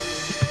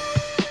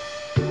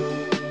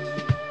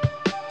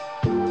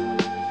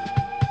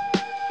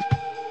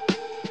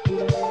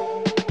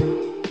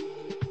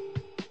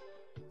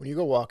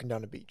walking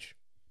down the beach,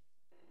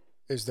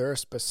 is there a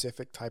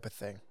specific type of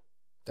thing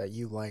that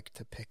you like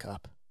to pick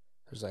up?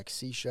 There's like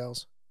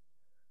seashells.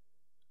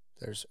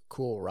 There's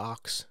cool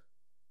rocks.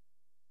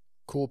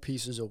 Cool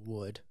pieces of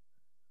wood.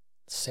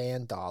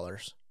 Sand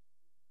dollars.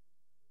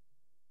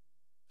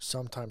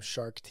 Sometimes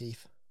shark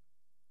teeth.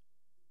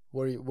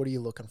 What are you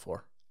looking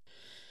for?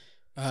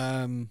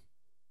 I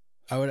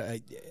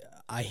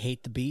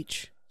hate the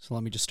beach, so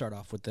let me just start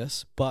off with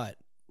this. But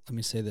let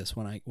me say this: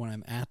 when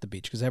I'm at the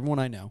beach, because everyone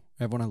I know,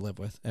 everyone I live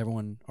with,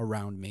 everyone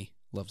around me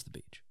loves the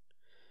beach.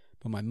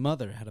 But my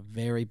mother had a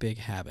very big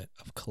habit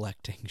of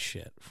collecting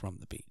shit from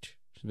the beach.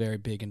 She's very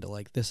big into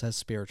like, this has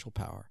spiritual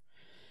power.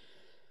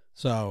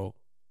 So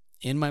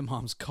in my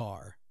mom's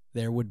car,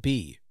 there would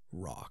be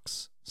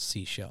rocks,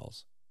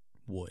 seashells,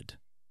 wood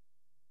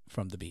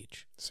from the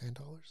beach. Sand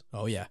dollars?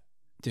 Oh yeah.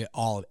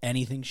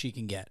 Anything she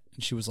can get.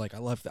 And she was like, I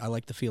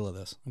like the feel of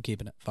this. I'm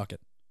keeping it. Fuck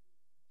it.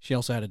 She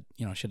also had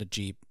she had a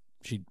Jeep.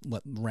 She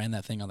ran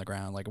that thing on the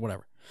ground, like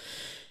whatever.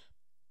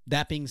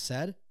 That being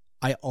said,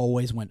 I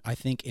always went, I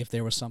think if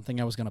there was something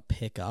I was going to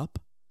pick up,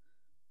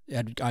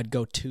 I'd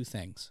go two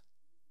things.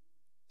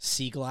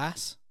 Sea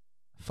glass.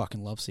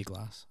 Fucking love sea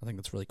glass. I think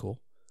that's really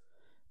cool.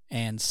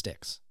 And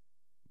sticks.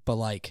 But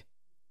like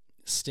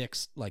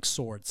sticks, like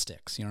sword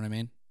sticks, you know what I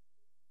mean?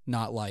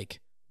 Not like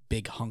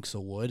big hunks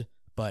of wood,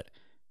 but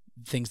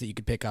things that you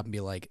could pick up and be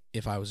like,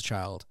 if I was a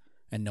child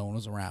and no one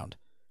was around,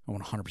 I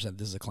want 100%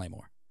 this is a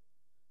claymore.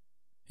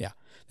 Yeah,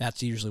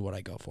 that's usually what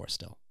I go for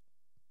still.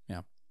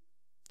 Yeah.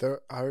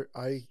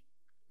 I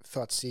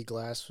thought sea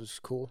glass was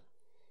cool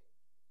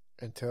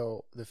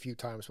until the few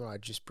times when I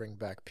just bring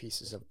back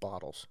pieces of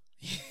bottles.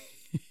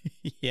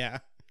 Yeah.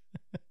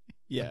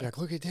 Yeah. I'd be like,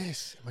 look at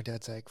this. And my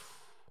dad's like,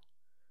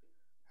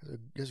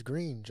 it's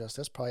green,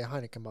 that's probably a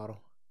Heineken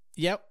bottle.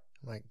 Yep.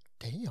 I'm like,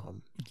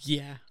 damn.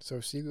 Yeah.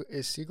 So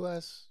is sea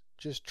glass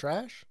just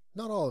trash?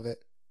 Not all of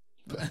it.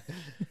 But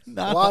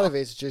a lot of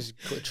it's just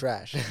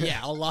trash.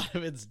 Yeah, a lot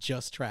of it's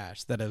just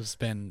trash that has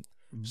been.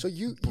 So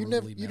you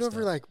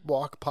never like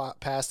walk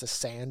past a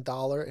sand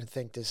dollar and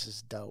think this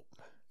is dope.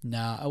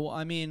 Nah, well,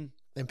 I mean,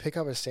 and pick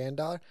up a sand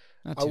dollar.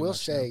 I will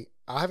say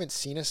I haven't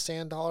seen a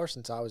sand dollar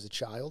since I was a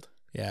child.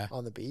 Yeah.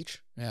 On the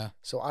beach. Yeah.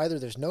 So either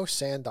there's no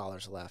sand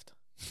dollars left,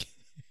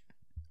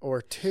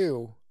 or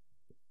two,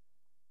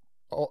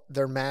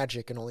 they're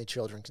magic and only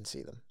children can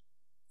see them.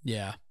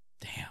 Yeah.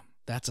 Damn,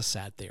 that's a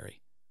sad theory.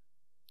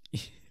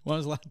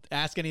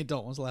 Ask any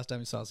adult. When was the last time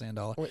you saw a sand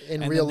dollar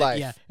in real life?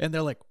 Yeah, and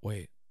they're like,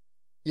 wait.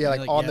 Yeah,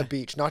 like on the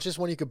beach, not just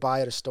one you could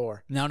buy at a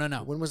store. No.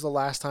 When was the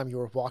last time you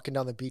were walking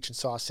down the beach and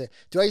saw a sand?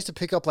 Dude, I used to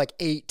pick up like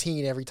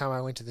 18 every time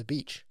I went to the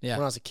beach. Yeah.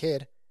 When I was a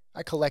kid,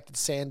 I collected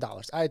sand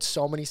dollars. I had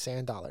so many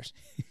sand dollars.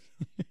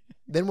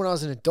 Then when I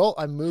was an adult,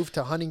 I moved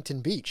to Huntington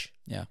Beach.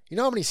 Yeah. You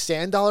know how many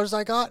sand dollars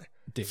I got?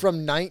 Dude.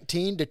 From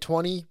 19 to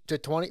 20 to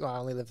 20. Well,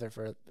 I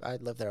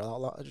lived there a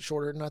lot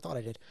shorter than I thought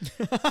I did.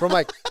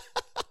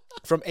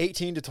 From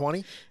 18 to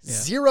 20,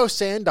 zero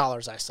sand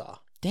dollars I saw.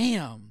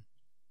 Damn.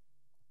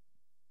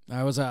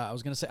 I was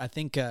gonna say, I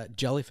think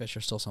jellyfish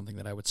are still something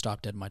that I would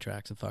stop dead in my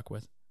tracks and fuck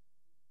with.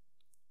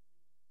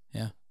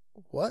 Yeah.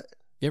 What?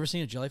 You ever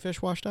seen a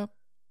jellyfish washed up?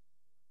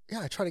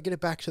 Yeah, I try to get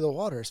it back to the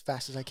water as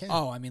fast as I can.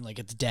 Oh, I mean, like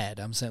it's dead.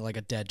 I'm saying like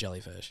a dead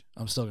jellyfish.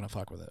 I'm still gonna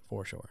fuck with it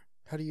for sure.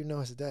 How do you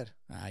know it's dead?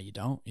 You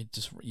don't.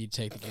 You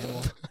take the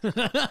gamble.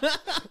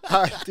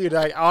 Dude,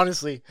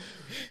 honestly,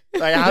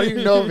 how do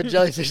you know if a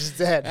jellyfish is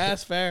dead?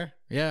 That's fair.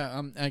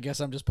 Yeah, I guess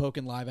I'm just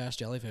poking live ass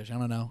jellyfish. I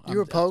don't know. You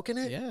were poking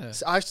it? Yeah.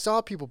 I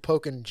saw people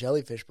poking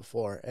jellyfish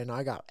before, and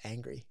I got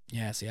angry.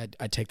 Yeah. See,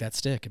 I'd take that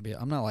stick and be.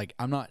 I'm not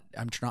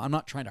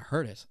trying to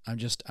hurt it.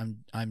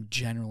 I'm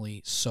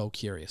generally so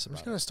curious about it. I'm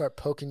just gonna start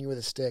poking you with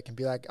a stick and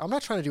be like, I'm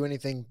not trying to do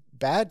anything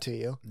bad to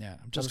you. Yeah.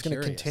 I'm just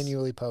curious. gonna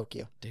continually poke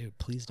you. Dude,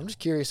 please don't. I'm just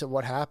curious at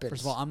what happens.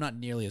 First of all, I'm not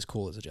nearly as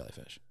cool as a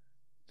jellyfish.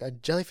 A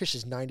jellyfish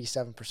is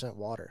 97%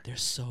 water. They're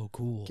so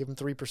cool. Give them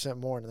 3%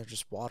 more, and they're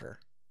just water.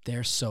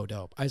 They're so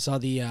dope. I saw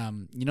the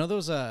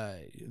those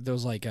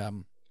like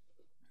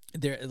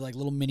they're like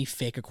little mini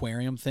fake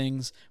aquarium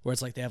things where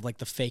it's like they have like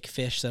the fake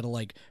fish that'll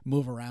like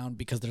move around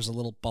because there's a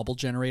little bubble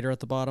generator at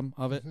the bottom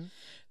of it. Mm-hmm.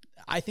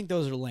 I think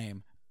those are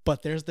lame.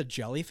 But there's the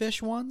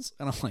jellyfish ones,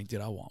 and I'm like,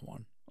 dude, I want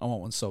one. I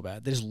want one so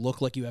bad. They just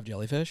look like you have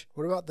jellyfish.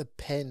 What about the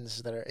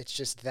pens it's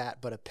just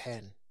that but a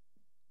pen?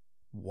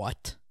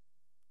 What?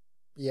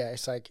 Yeah,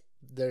 it's like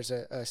there's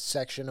a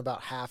section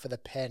about half of the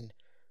pen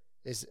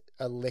is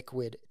a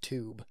liquid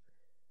tube,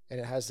 and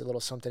it has a little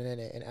something in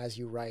it, and as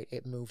you write,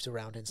 it moves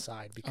around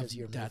inside because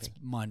you're moving. That's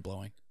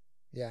mind-blowing.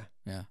 Yeah.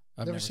 Yeah.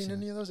 I've never seen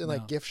any of those in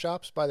like gift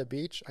shops by the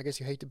beach. I guess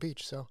you hate the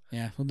beach, so.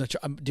 Yeah. Well,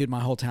 dude, my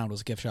whole town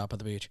was a gift shop at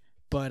the beach.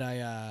 But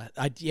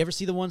you ever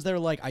see the ones that are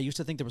like, I used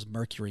to think there was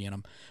mercury in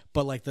them,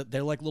 but like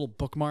they're like little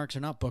bookmarks, or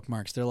not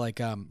bookmarks. They're like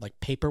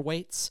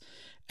paperweights,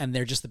 and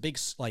they're just the big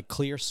like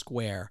clear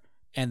square,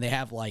 and they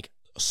have like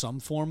some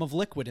form of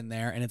liquid in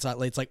there, and it's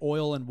like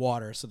oil and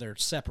water, so they're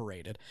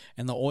separated,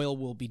 and the oil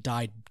will be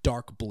dyed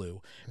dark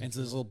blue, and so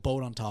there's a little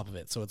boat on top of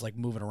it, so it's like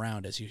moving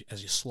around as you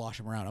slosh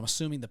them around. I'm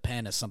assuming the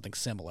pen is something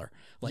similar,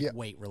 like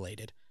weight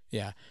related.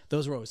 Yeah,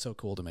 those were always so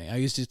cool to me. I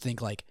used to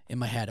think, like, in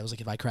my head, I was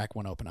like, if I crack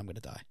one open, I'm going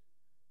to die.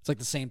 It's like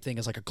the same thing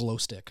as like a glow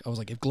stick. I was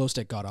like, if glow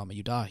stick got on me,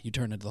 you die. You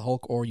turn into the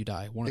Hulk or you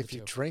die. One of If the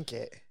you two. drink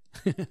it,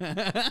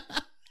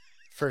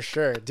 for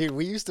sure, dude.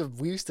 We used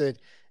to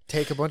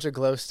take a bunch of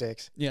glow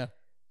sticks, Yeah.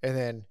 and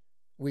then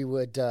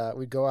we'd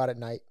go out at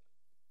night,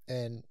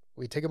 and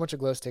we'd take a bunch of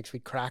glow sticks,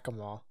 we'd crack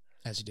them all,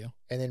 As you do.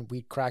 and then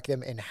we'd crack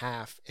them in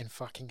half and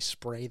fucking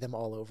spray them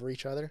all over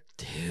each other.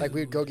 Dude. Like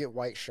we'd go get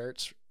white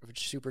shirts,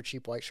 super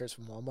cheap white shirts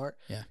from Walmart.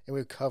 Yeah. And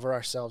we'd cover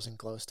ourselves in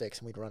glow sticks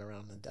and we'd run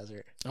around in the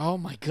desert. Oh,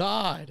 my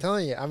God. I'm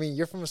telling you, I mean,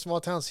 you're from a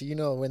small town, so you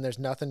know when there's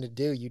nothing to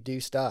do, you do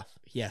stuff.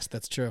 Yes,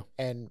 that's true.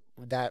 And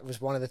that was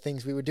one of the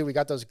things we would do. We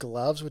got those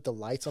gloves with the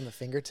lights on the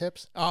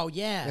fingertips. Oh,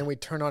 yeah. And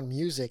we'd turn on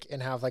music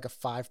and have like a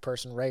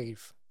 5-person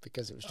rave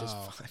because it was just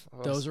 5 of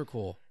us. Those are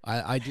cool.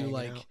 I do hanging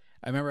like... out.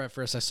 I remember at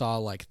first I saw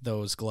like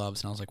those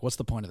gloves and I was like, what's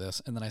the point of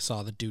this? And then I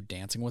saw the dude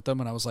dancing with them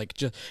and I was like,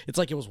 it's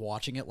like it was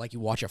watching it like you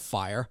watch a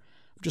fire.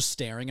 I'm just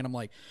staring and I'm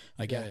like,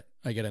 I get it.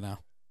 I get it now.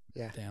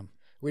 Yeah. Damn.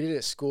 We did it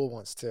at school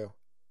once too.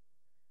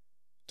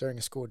 During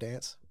a school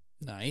dance.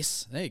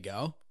 Nice. There you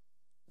go.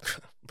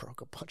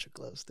 Broke a bunch of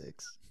glow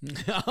sticks.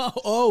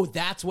 Oh,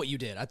 that's what you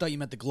did. I thought you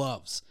meant the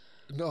gloves.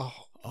 No.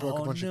 Broke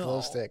Oh, a bunch of no.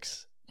 glow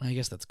sticks. I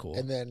guess that's cool.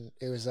 And then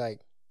it was like,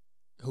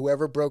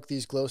 whoever broke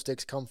these glow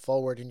sticks, come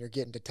forward and you're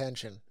getting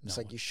detention. It's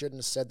No. like, you shouldn't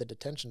have said the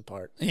detention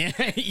part. yeah,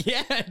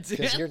 yeah,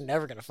 Because you're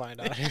never going to find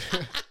out.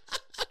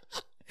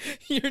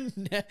 you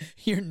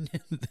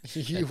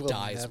You will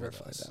dies never with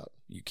find us. out.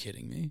 You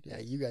kidding me? Yeah,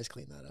 you guys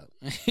clean that up.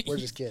 We're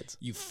just kids.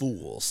 You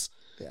fools.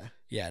 Yeah.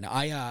 Yeah. No,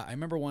 I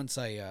remember once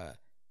I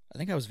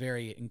think I was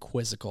very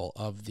inquisical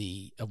of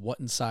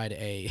what's inside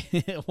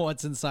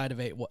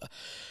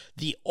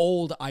the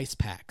old ice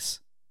packs.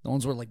 The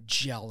ones were like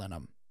gel in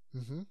them.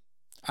 Mm-hmm.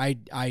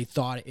 I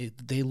thought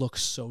they look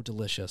so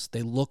delicious.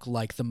 They look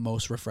like the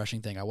most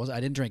refreshing thing. I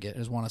didn't drink it. I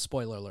just want a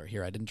spoiler alert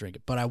here. I didn't drink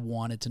it, but I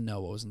wanted to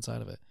know what was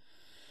inside of it.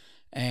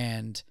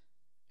 And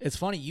it's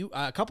funny. You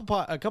a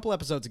couple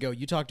episodes ago,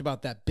 you talked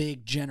about that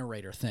big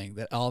generator thing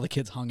that all the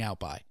kids hung out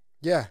by.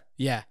 Yeah.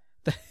 Yeah,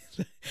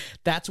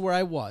 that's where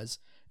I was.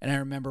 And I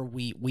remember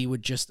we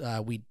would just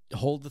we'd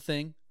hold the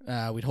thing,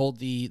 we'd hold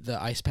the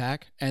ice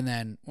pack, and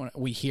then when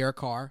we hear a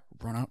car,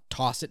 run out,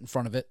 toss it in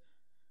front of it.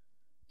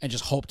 And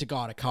just hope to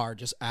God a car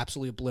just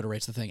absolutely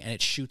obliterates the thing and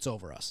it shoots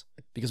over us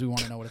because we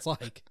want to know what it's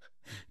like.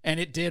 And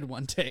it did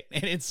one day,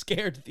 and it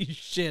scared the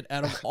shit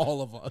out of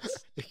all of us.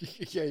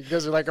 Yeah, you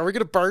guys are like, are we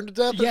going to burn to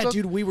death? Yeah,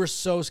 dude, we were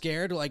so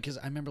scared. Like, because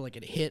I remember, like,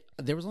 it hit.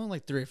 There was only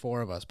like 3 or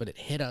 4 of us, but it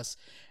hit us.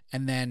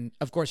 And then,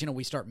 of course,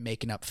 we start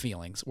making up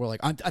feelings. We're like,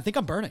 I think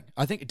I'm burning.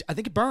 I think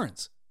it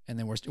burns. And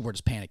then we're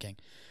just panicking.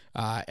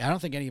 I don't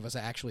think any of us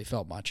actually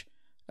felt much.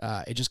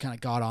 It just kind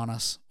of got on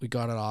us. We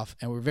got it off,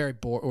 and we were very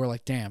bored. We're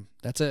like, damn,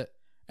 that's it.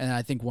 And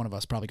I think one of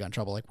us probably got in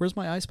trouble. Like, where's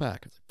my ice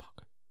pack? I was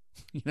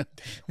like, fuck.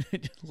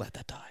 Let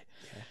that die.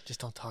 Yeah, just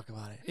don't talk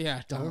about it.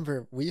 Yeah, I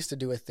remember we used to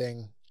do a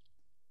thing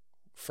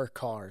for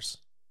cars.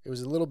 It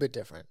was a little bit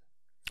different.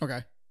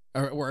 Okay.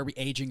 Are we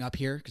aging up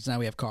here? Because now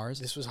we have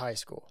cars. This was high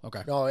school.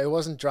 Okay. No, it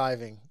wasn't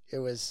driving. It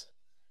was...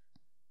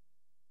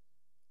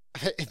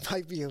 It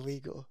might be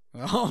illegal.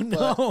 Oh,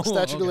 no. But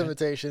statute of Okay.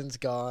 limitations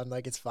gone.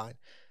 Like, it's fine.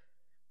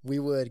 We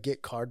would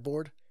get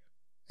cardboard,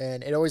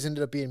 and it always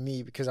ended up being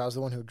me because I was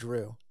the one who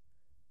drew.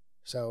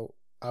 So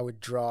I would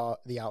draw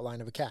the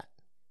outline of a cat.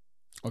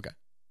 Okay.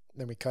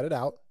 Then we cut it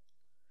out,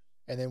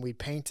 and then we'd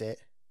paint it,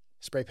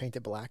 spray paint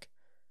it black.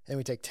 And then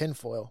we'd take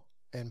tinfoil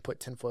and put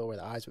tinfoil where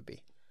the eyes would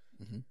be.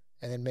 Mm-hmm.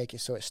 And then make it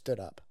so it stood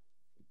up.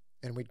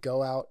 And we'd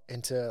go out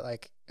into,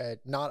 like,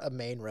 not a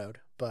main road,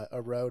 but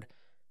a road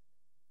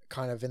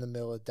kind of in the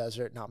middle of the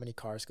desert, not many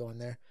cars going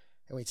there.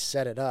 And we'd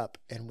set it up,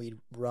 and we'd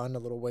run a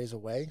little ways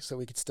away so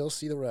we could still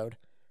see the road,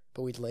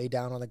 but we'd lay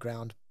down on the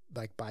ground,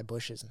 like, by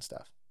bushes and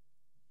stuff.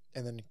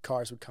 And then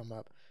cars would come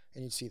up,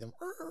 and you'd see them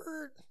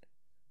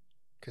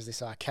because they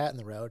saw a cat in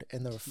the road,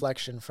 and the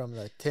reflection from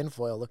the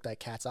tinfoil looked like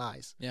cat's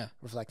eyes. Yeah.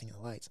 Reflecting in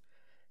the lights.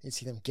 You'd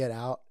see them get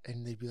out,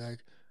 and they'd be like,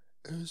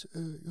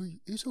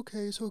 it's okay,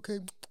 it's okay.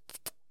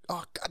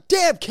 Oh,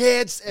 goddamn,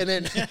 kids! And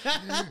then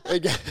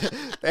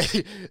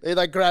they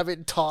like grab it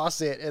and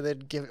toss it, and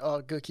then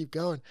keep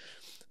going.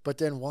 But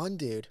then one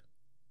dude,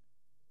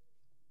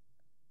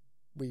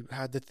 we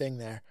had the thing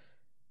there,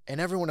 and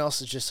everyone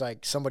else is just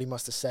like, somebody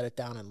must have set it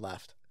down and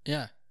left.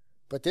 Yeah.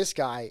 But this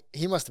guy,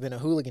 he must have been a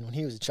hooligan when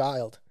he was a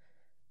child,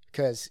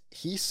 because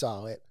he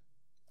saw it,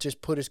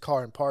 just put his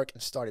car in park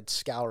and started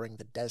scouring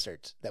the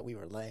desert that we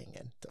were laying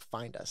in to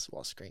find us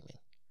while screaming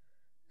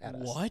at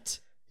us. What?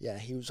 Yeah,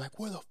 he was like,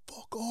 where the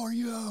fuck are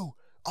you?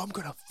 I'm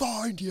going to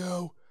find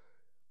you.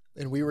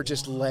 And we were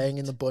just laying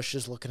in the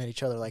bushes looking at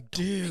each other like,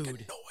 don't make a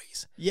Dude.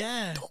 noise.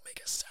 Yeah. Don't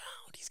make a sound.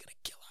 He's going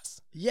to kill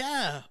us.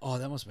 Yeah. Oh,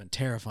 that must have been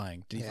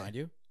terrifying. Did he Yeah. find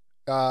you?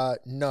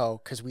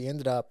 No, because we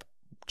ended up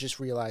just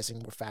realizing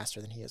we're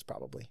faster than he is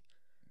probably.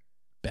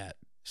 Bet.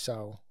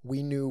 So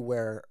we knew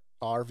where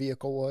our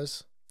vehicle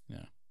was.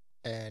 Yeah.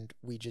 And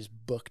we just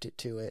booked it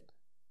to it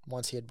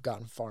once he had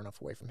gotten far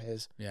enough away from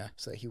his Yeah.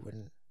 so that he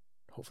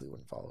hopefully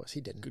wouldn't follow us. He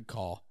didn't. Good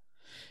call.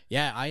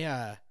 Yeah,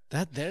 I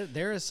that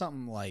there is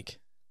something like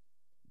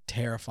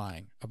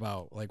terrifying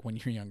about like when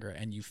you're younger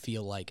and you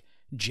feel like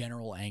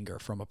general anger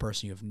from a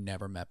person you've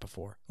never met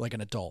before, like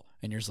an adult,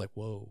 and you're just like,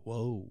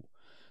 whoa.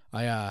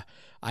 I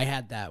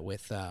had that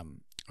with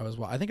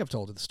I think I've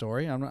told you the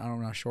story. I'm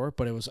not sure,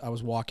 but I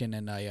was walking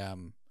and I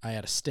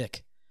had a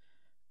stick.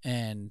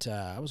 And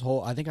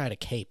I think I had a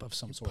cape of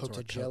some sort. Poked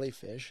a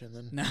jellyfish and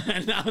then...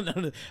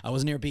 No. I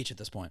was near a beach at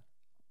this point.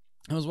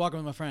 I was walking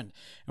with my friend,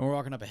 and we're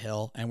walking up a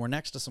hill, and we're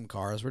next to some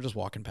cars. We're just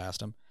walking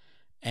past them.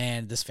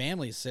 And this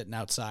family is sitting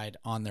outside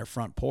on their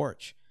front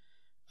porch,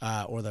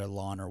 or their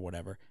lawn or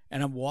whatever.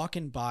 And I'm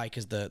walking by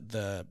because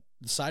the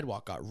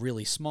sidewalk got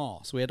really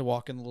small, so we had to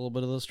walk in a little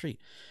bit of the street.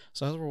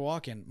 So as we're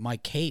walking, my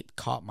cape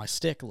caught my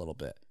stick a little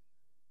bit,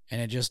 and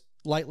it just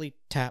lightly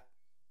tapped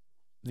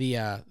the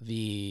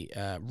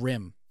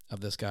rim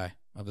of this car.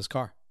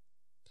 So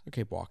I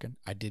keep walking.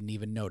 I didn't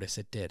even notice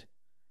it did.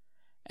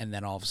 And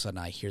then all of a sudden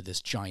I hear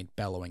this giant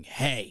bellowing,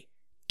 "Hey,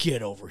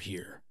 get over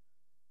here."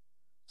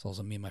 So all of a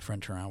sudden me and my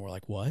friend turn around. We're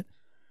like, "What?"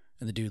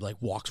 And the dude like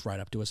walks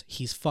right up to us.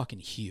 He's fucking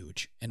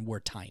huge and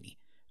we're tiny.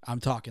 I'm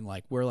talking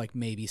like we're like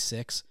maybe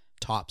 6,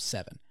 top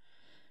 7.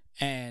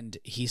 And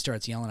he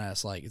starts yelling at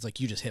us like, it's like,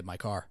 "You just hit my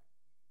car."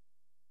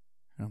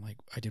 And I'm like,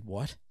 "I did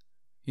what?"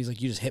 He's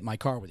like, "You just hit my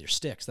car with your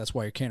sticks. That's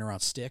why you're carrying around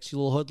sticks, you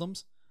little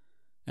hoodlums."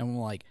 And I'm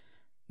like,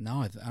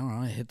 "No, I don't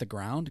know. I hit the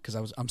ground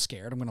because I'm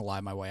scared. I'm going to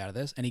lie my way out of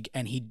this." And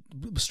he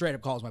straight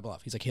up calls my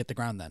bluff. He's like, "Hit the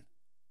ground then."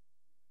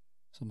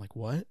 So I'm like,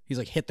 "What?" He's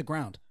like, "Hit the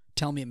ground.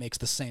 Tell me it makes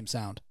the same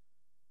sound."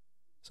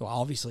 So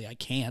obviously I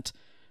can't.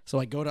 So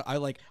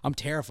I'm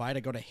terrified.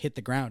 I go to hit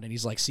the ground and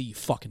he's like, "See, you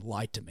fucking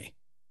lied to me."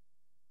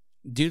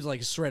 Dude's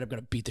like straight up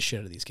going to beat the shit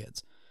out of these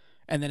kids.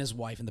 And then his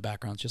wife in the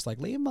background's just like,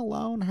 "Leave him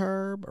alone,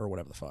 Herb," or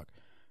whatever the fuck.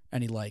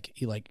 And he's like,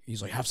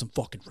 "Have some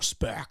fucking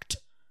respect."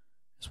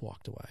 Just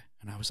walked away.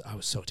 And I was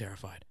so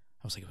terrified.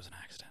 I was like, it was an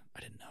accident. I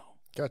didn't know.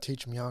 Gotta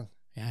teach him young.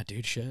 Yeah,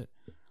 dude, shit.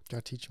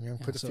 Gotta teach him young.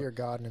 Put the fear of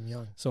God in him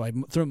young. So I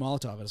threw a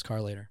Molotov at his car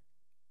later.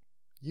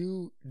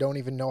 You don't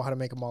even know how to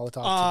make a Molotov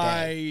today.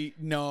 I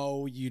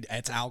know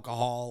it's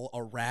alcohol,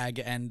 a rag,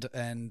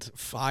 and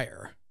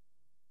fire.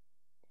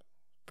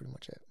 Pretty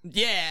much it.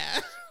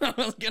 Yeah. I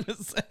was gonna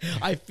say,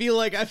 I feel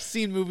like I've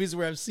seen movies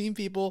where I've seen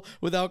people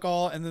with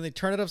alcohol and then they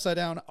turn it upside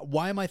down.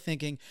 Why am I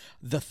thinking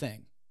The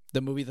Thing?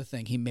 The movie The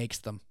Thing. He makes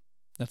them.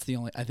 I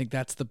think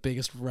that's the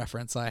biggest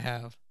reference I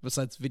have.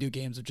 Besides video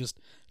games are just,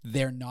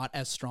 they're not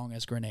as strong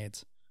as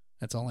grenades.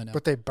 That's all I know.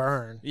 But they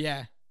burn.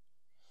 Yeah.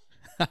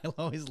 I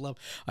always love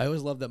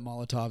that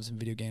Molotovs in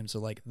video games are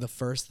like the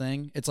first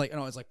thing. It's like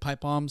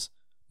pipe bombs,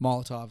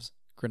 Molotovs,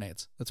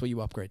 grenades. That's what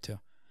you upgrade to.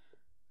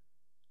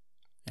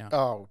 Yeah.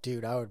 Oh,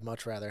 dude, I would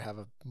much rather have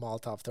a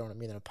Molotov thrown at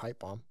me than a pipe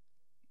bomb.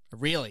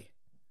 Really?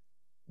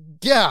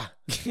 Yeah.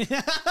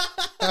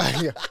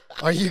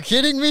 Are you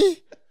kidding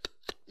me?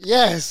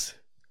 Yes.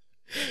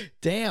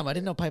 Damn, I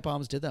didn't know pipe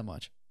bombs did that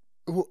much.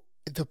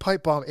 The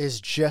pipe bomb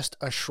is just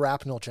a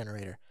shrapnel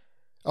generator.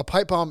 A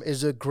pipe bomb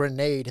is a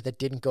grenade that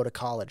didn't go to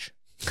college.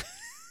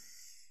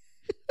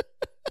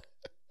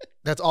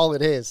 That's all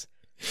it is.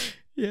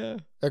 Yeah.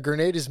 A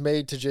grenade is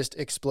made to just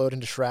explode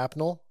into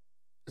shrapnel.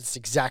 It's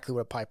exactly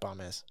what a pipe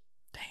bomb is.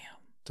 Damn.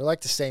 They're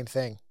like the same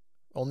thing.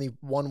 Only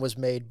one was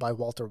made by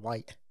Walter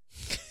White.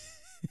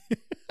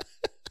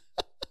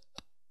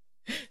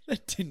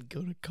 That didn't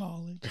go to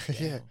college.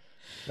 Yeah.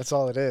 That's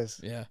all it is.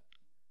 Yeah.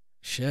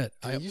 Shit.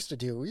 We used to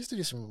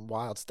do some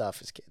wild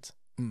stuff as kids.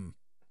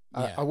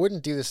 Yeah. I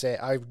wouldn't do the same.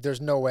 There's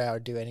no way I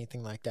would do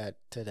anything like that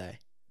today.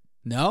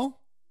 No?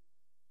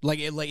 Like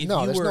if no, you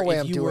there's were, no way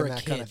if I'm you doing were a that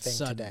kid kind of thing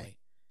suddenly, today.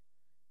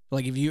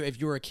 Like if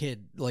you were a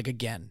kid, like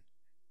again.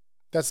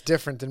 That's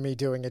different than me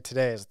doing it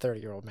today as a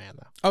 30-year-old man,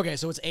 though. Okay,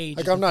 so it's age.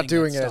 Like is the I'm not thing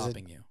doing it that's as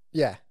stopping you.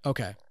 Yeah.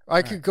 Okay.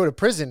 I could go to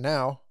prison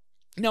now.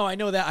 No, I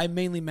know that. I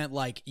mainly meant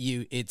like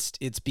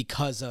it's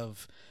because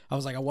of. I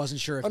was like, I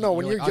wasn't sure if. Oh no,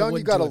 when you're young,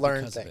 you got to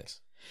learn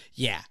things.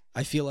 Yeah,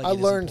 I feel like I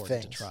learned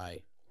important things. to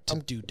try to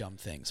do dumb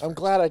things. I'm first.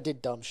 glad I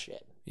did dumb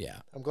shit. Yeah.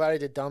 I'm glad I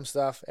did dumb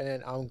stuff, and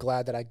then I'm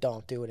glad that I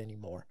don't do it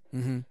anymore.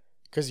 Mm-hmm.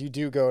 Because you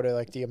do go to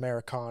like the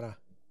Americana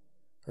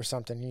or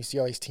something, and you see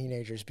all these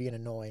teenagers being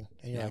annoying,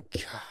 and you're like,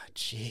 God,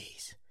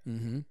 jeez,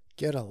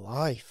 get a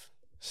life.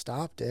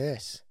 Stop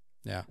this.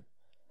 Yeah.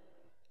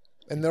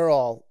 And they're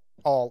all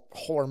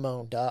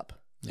hormoned up.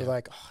 They're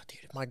like, oh,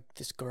 dude,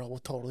 this girl will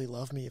totally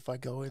love me if I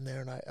go in there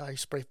and I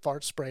spray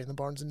fart spray in the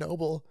Barnes &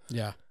 Noble.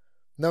 Yeah.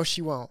 No,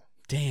 she won't.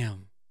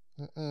 Damn.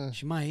 Mm-mm.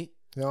 She might.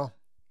 No.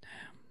 Damn.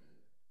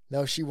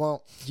 No, she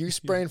won't. You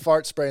spraying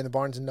fart spray in the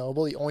Barnes &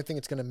 Noble, the only thing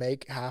it's going to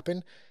make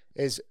happen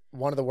is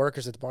one of the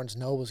workers at the Barnes &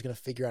 Noble is going to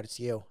figure out it's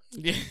you.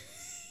 Yeah.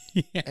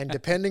 And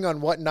depending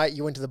on what night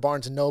you went to the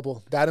Barnes &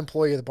 Noble, that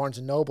employee of the Barnes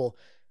 & Noble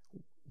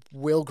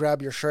will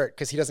grab your shirt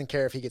because he doesn't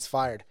care if he gets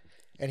fired.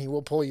 And he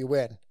will pull you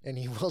in. And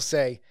he will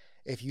say,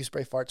 if you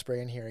spray fart spray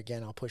in here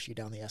again, I'll push you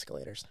down the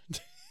escalators.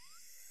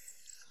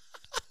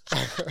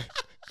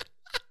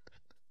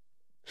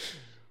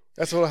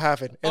 That's what'll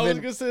happen. And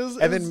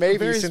then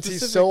maybe since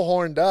he's so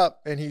horned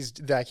up and he's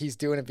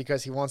doing it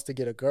because he wants to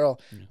get a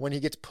girl, when he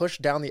gets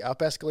pushed down the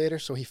up escalator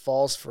so he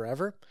falls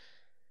forever,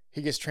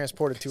 He gets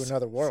transported to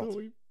another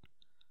world.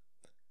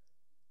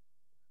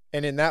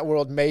 And in that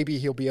world, maybe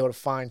he'll be able to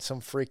find some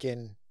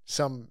freaking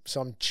some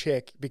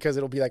chick, because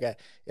it'll be like an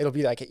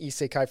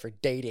isekai for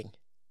dating,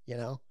 you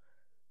know?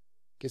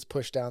 Gets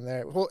pushed down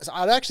there. Well,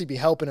 I'd actually be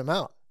helping him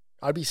out.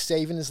 I'd be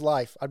saving his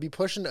life. I'd be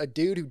pushing a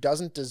dude who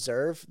doesn't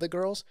deserve the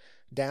girls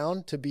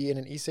down to be in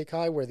an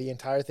isekai where the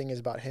entire thing is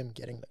about him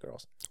getting the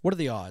girls. What are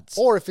the odds?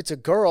 Or if it's a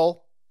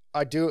girl,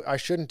 I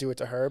shouldn't do it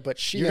to her,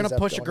 but You're going to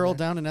push a girl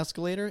down an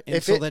escalator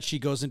so that she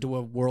goes into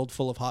a world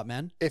full of hot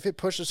men? If it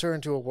pushes her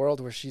into a world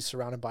where she's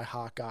surrounded by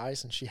hot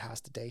guys and she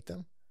has to date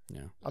them,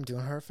 yeah, I'm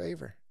doing her a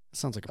favor.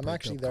 Sounds like I'm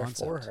actually there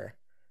for her.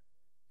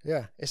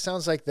 Yeah, it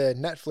sounds like the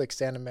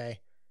Netflix anime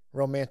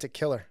Romantic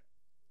Killer.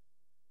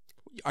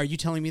 Are you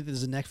telling me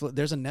there's a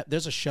Netflix?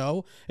 There's a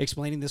show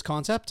explaining this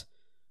concept?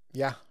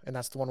 Yeah, and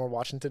that's the one we're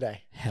watching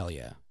today. Hell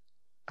yeah!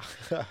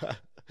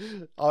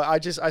 I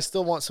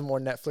still want some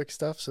more Netflix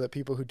stuff so that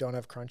people who don't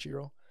have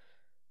Crunchyroll,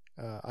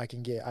 I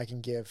can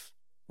give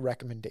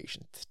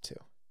recommendations to.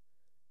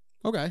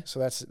 Okay. So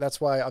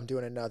that's why I'm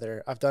doing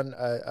another. I've done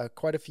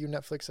quite a few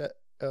Netflix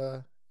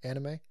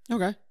anime.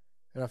 Okay.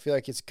 And I feel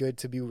like it's good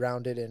to be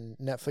rounded in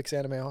Netflix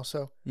anime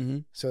also,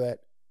 so that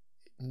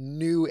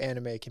new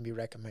anime can be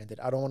recommended.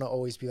 I don't want to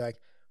always be like,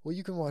 well,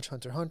 you can watch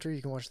Hunter x Hunter,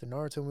 you can watch the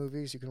Naruto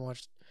movies, you can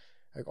watch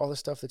like all the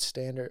stuff that's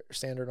standard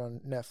on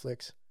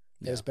Netflix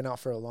that has been out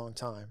for a long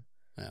time.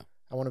 Yeah.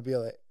 I want to be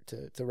able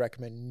to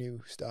recommend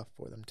new stuff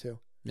for them too.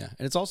 Yeah,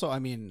 and it's also, I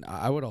mean,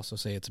 I would also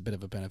say it's a bit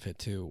of a benefit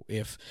too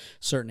if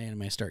certain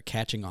anime start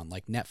catching on,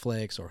 like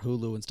Netflix or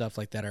Hulu and stuff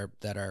like that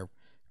are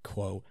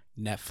quote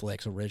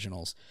Netflix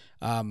originals.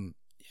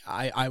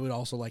 I would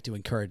also like to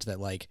encourage that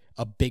like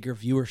a bigger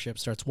viewership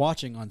starts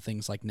watching on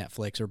things like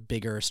Netflix or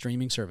bigger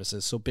streaming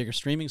services. So bigger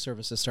streaming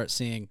services start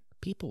seeing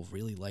people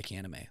really like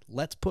anime.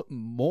 Let's put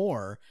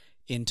more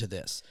into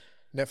this.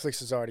 Netflix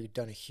has already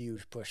done a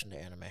huge push into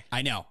anime.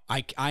 I know.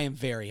 I am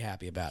very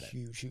happy about it.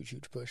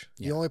 Huge push.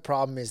 Yeah. The only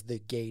problem is the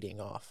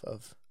gating off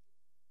of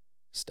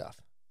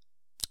stuff.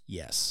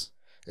 Yes.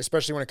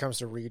 Especially when it comes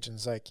to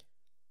regions like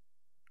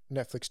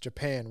Netflix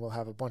Japan will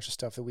have a bunch of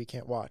stuff that we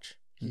can't watch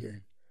here. Mm-hmm.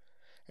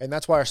 And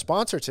that's why our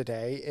sponsor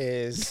today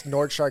is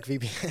Nordshark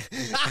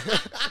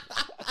VPN.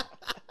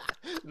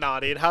 Nah,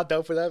 dude, how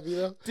dope would that be,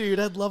 though? Dude,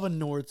 I'd love a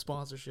Nord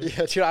sponsorship.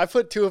 Yeah, dude, I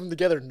put two of them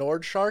together.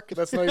 Nordshark?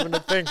 That's not even a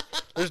thing.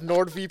 There's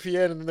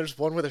NordVPN, and then there's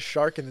one with a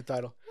shark in the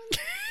title.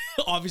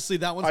 Obviously,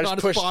 that one's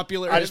not as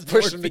popular. I just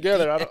pushed them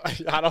together.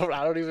 I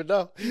don't even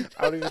know.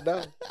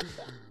 But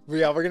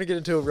yeah, we're gonna get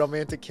into a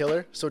romantic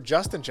killer. So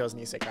Justin chose an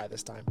isekai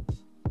this time.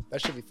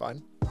 That should be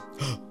fun.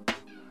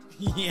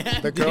 Yeah.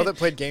 The girl that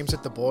played games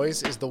with the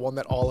boys is the one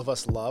that all of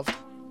us loved,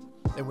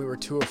 and we were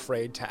too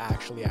afraid to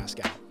actually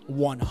ask out.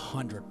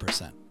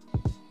 100%.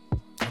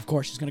 Of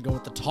course, she's gonna go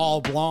with the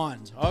tall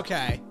blonde.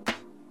 Okay.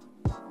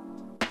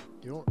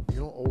 You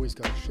don't always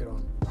gotta shit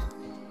on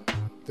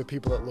the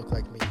people that look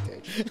like me,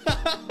 Tage.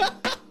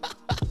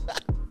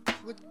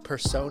 Look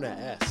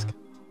Persona-esque.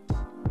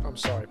 I'm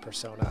sorry,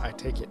 Persona. I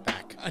take it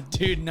back.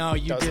 Dude, no,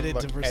 you Doesn't did it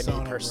to look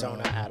Persona. Any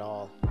Persona at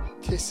all.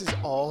 This is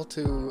all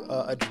to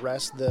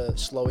address the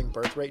slowing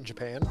birth rate in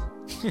Japan.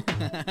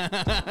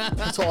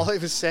 That's all I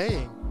was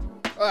saying.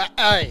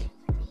 Hey,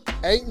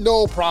 ain't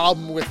no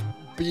problem with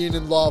being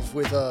in love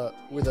with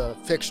a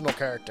fictional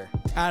character.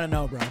 I don't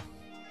know, bro.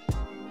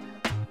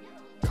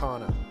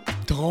 Kana.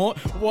 Don't.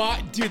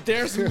 What? Dude,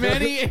 there's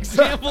many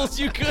examples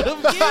you could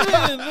have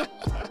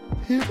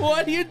given.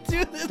 Why do you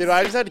do this? Dude,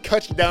 I just had to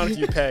cut you down a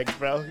few pegs,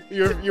 bro.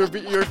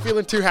 You're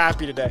feeling too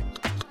happy today.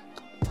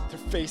 Their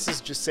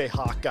faces just say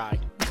Hawkeye.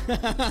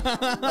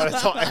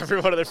 That's all, every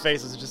one of their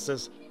faces just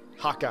says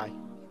Hawkeye.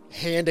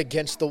 Hand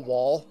against the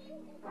wall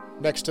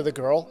next to the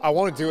girl. I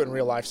want to do it in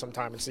real life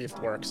sometime and see if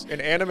it works.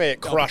 In anime, it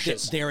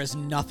crushes. There is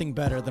nothing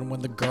better than when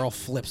the girl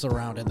flips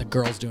around and the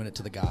girl's doing it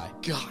to the guy.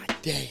 God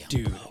damn.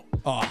 Dude. Bro.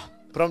 Oh.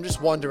 But I'm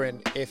just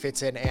wondering if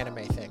it's an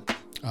anime thing.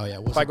 Oh, yeah.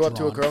 If I go up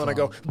to a girl and I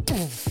go,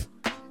 poof,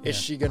 is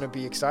she going to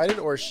be excited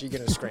or is she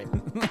going to scream?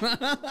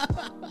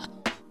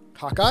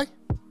 Hawkeye?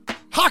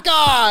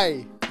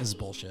 Hawkeye! This is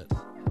bullshit.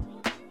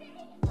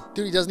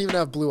 Dude, he doesn't even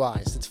have blue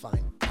eyes. It's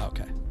fine.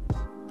 Okay.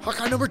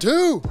 Hawkeye number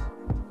 2!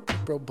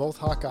 Bro, both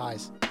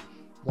Hawkeyes.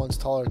 One's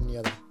taller than the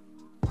other.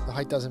 The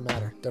height doesn't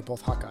matter. They're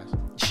both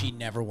Hawkeyes. She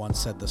never once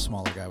said the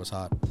smaller guy was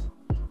hot.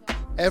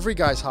 Every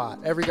guy's hot.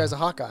 Every guy's a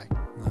Hawkeye.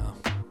 No.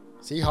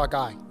 See,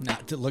 Hawkeye. Nah,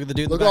 look at the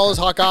dude in Look the at all those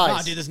Hawkeyes.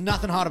 Nah, dude, there's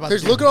nothing hot about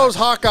Look at all those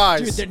Hawkeyes.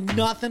 Dude, there's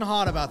nothing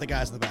hot about the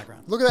guys in the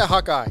background. Look at that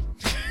Hawkeye.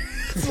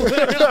 It's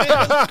literally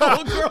a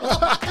schoolgirl.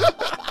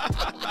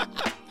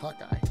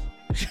 Hawkeye.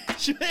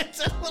 It's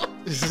a little...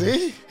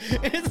 See?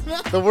 It's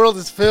not... The world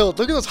is filled.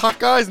 Look at those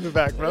Hawkeyes in the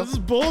back, bro. This is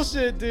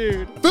bullshit,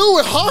 dude. Filled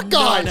with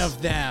Hawkeyes. None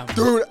of them.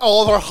 Dude,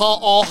 all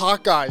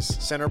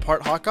Hawkeyes. Center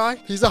part Hawkeye.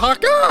 He's a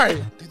Hawkeye.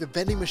 Dude, the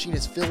vending machine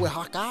is filled with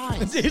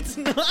Hawkeyes. It's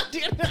not,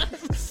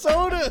 dude.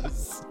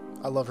 Sodas.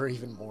 I love her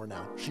even more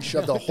now. She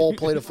shoved a whole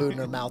plate of food in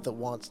her mouth at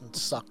once and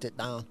sucked it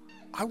down.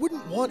 I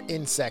wouldn't want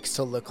insects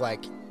to look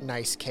like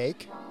nice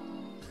cake.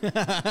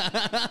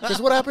 Because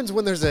what happens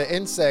when there's an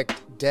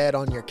insect dead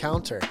on your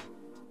counter?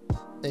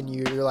 and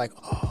you're like,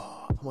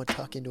 oh, I'm gonna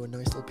tuck into a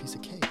nice little piece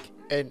of cake.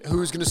 And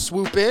who's gonna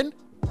swoop in?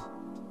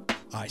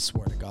 I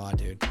swear to God,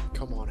 dude.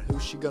 Come on,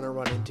 who's she gonna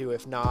run into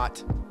if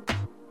not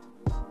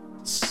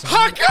Son,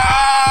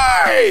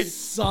 Hawkeye?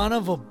 son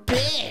of a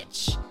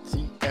bitch.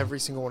 See, every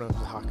single one of them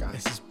is a Hawkeye.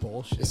 This is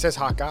bullshit. It says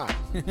Hawkeye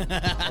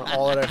on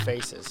all of their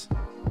faces.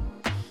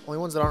 Only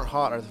ones that aren't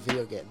hot are the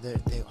video game.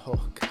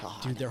 Oh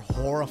god, Dude, they're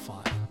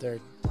horrifying. they're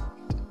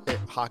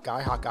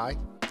Hawkeye.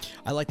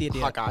 I like the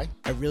idea. Hawkeye.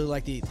 I really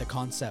like the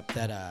concept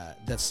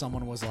that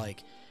someone was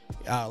like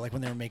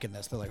when they were making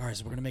this, they're like, all right,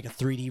 so we're gonna make a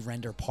 3D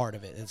render part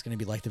of it. It's gonna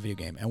be like the video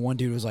game. And one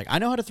dude was like, I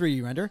know how to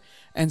 3D render,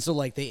 and so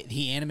like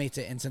he animates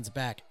it and sends it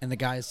back, and the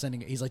guy is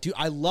sending it. He's like, dude,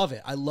 I love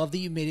it. I love that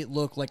you made it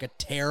look like a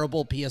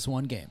terrible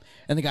PS1 game.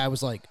 And the guy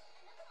was like,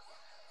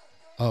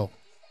 oh.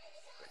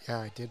 Yeah,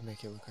 I did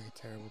make it look like a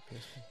terrible PS1.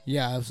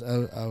 Yeah,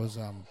 I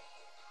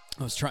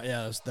was trying.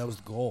 Yeah, that was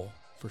the goal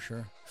for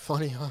sure.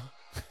 Funny, huh?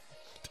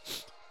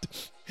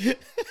 Dude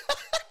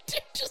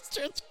just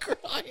starts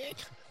crying.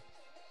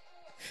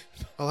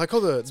 I like how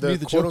the me,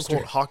 the quote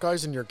unquote jokester.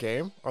 Hawkeyes in your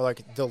game are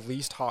like the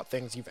least hot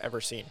things you've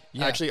ever seen.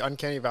 Yeah. Actually,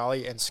 Uncanny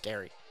Valley and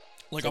scary.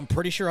 Like, I'm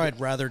pretty sure I'd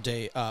rather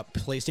date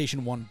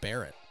PlayStation 1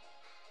 Barrett.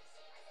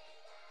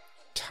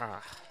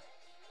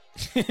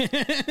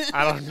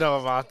 I don't know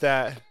about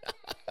that.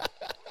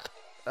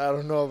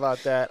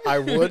 I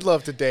would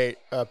love to date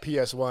a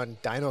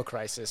PS1 Dino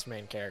Crisis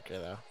main character,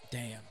 though.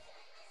 Damn,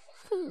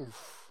 Whew.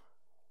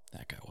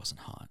 that guy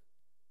wasn't hot.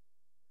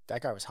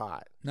 That guy was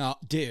hot. No,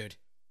 dude.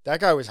 That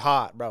guy was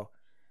hot, bro.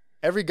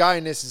 Every guy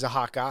in this is a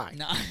hot guy.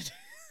 No.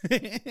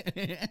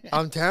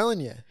 I'm telling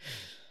you.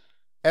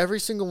 Every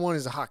single one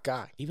is a hot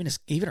guy. Even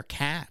her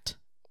cat.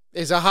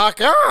 Is a hot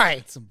guy.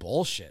 It's some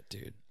bullshit,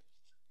 dude.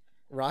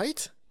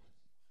 Right?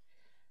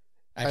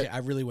 I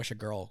really wish a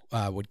girl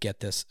would get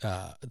this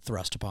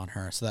thrust upon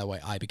her, so that way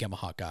I become a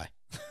hot guy.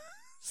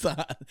 So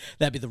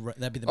that'd be the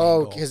main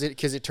Oh, goal.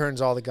 because it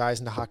turns all the guys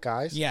into hot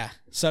guys? Yeah.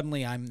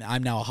 Suddenly I'm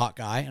now a hot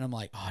guy, and I'm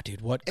like, oh,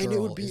 dude, what girl And it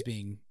would be- is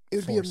being It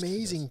would be forced to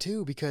amazing, this?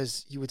 too,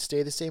 because you would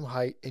stay the same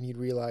height and you'd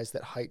realize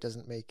that height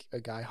doesn't make a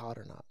guy hot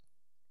or not.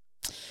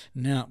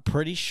 No,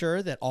 pretty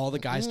sure that all the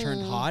guys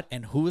turned hot,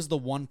 and who is the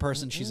one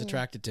person she's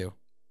attracted to?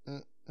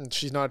 And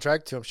she's not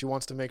attracted to him. She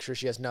wants to make sure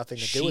she has nothing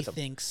to do She with him.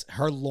 thinks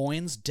her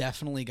loins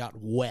definitely got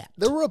wet.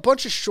 There were a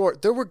bunch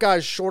of there were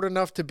guys short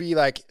enough to be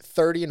like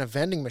 30 in a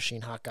vending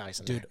machine hot guys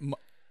in Dude, there.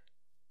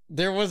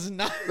 there was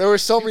not. There were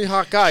so many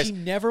hot guys. She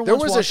never There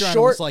once was a walked around and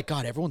short- was like,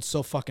 God, everyone's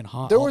so fucking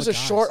hot. There all was the a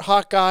guys." short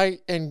hot guy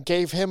and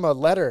gave him a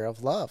letter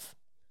of love.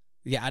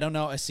 Yeah, I don't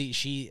know.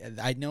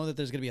 I know that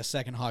there's gonna be a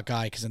second hot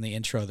guy because in the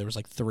intro there was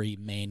like 3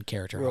 main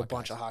character. There were a hot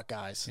bunch guys. of hot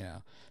guys. Yeah.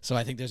 So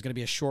I think there's gonna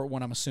be a short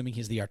one. I'm assuming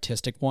he's the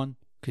artistic one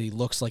because he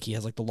looks like he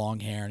has like the long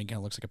hair and he kind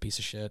of looks like a piece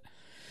of shit.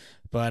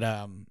 But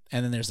and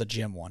then there's the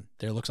gym one.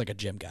 There looks like a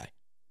gym guy.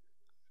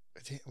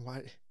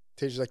 Why?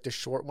 Tej, like the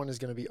short one is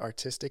going to be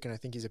artistic, and I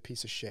think he's a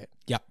piece of shit.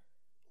 Yep.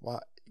 Why?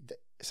 It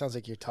sounds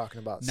like you're talking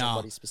about No.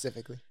 somebody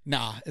specifically.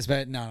 Nah, it's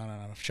bad.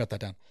 No. Shut that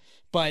down.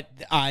 But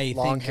I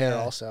Long think hair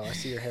also. I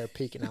see your hair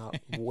peeking out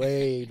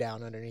way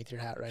down underneath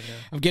your hat right now.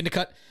 I'm getting a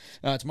cut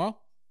tomorrow.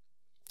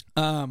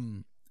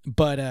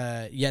 But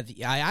yeah,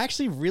 I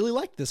actually really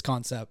liked this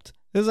concept.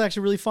 It was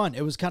actually really fun.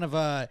 It was kind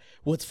of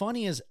what's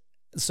funny is,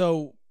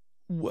 so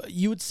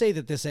you would say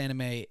that this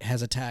anime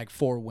has a tag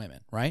for women,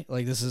 right?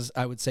 Like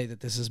I would say that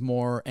this is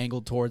more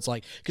angled towards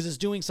like, because it's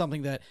doing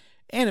something that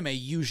anime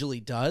usually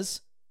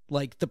does.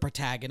 Like the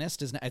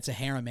protagonist it's a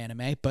harem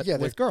anime, but Yeah,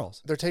 with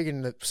girls. They're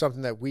taking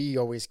something that we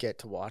always get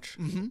to watch,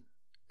 Mm-hmm.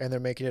 and they're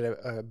making it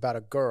about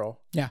a girl.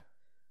 Yeah.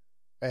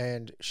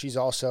 And she's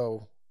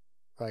also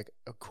like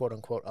a quote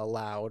unquote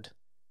allowed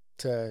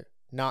to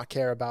not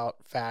care about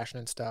fashion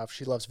and stuff.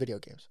 She loves video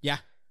games. Yeah.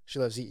 She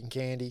loves eating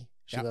candy.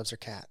 She Yep. loves her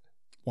cat.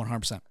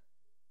 100%.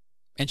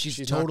 And she's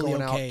not totally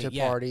going okay. out to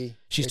yeah. party.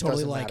 She's It totally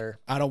doesn't like, matter.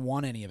 I don't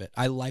want any of it.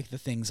 I like the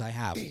things I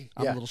have. I'm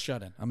Yeah. a little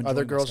shut in. I'm Other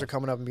enjoying girls are myself.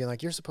 coming up and being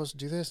like, "You're supposed to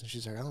do this," and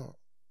she's like, "I don't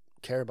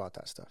care about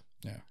that stuff.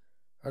 Yeah.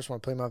 I just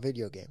want to play my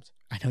video games."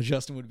 I know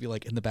Justin would be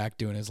like in the back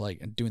doing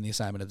the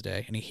assignment of the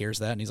day, and he hears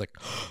that and he's like,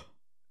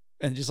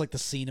 and just like the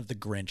scene of the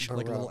Grinch,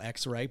 like a Bro. little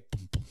X-ray.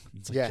 Boom, boom.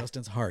 It's like Yeah.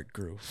 Justin's heart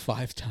grew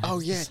 5 times. Oh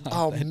the yeah. size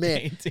Oh that man.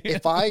 day, dude.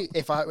 If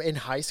I in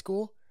high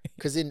school,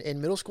 because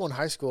in middle school and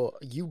high school,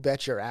 you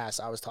bet your ass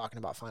I was talking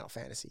about Final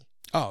Fantasy.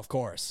 Oh, of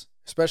course.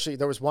 Especially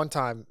there was one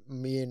time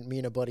me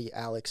and a buddy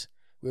Alex,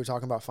 we were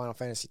talking about Final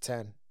Fantasy X,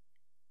 and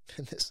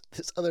this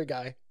other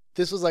guy.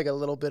 This was like a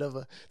little bit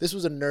of this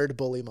was a nerd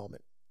bully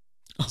moment.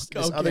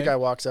 This other guy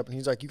walks up and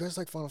he's like, "You guys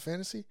like Final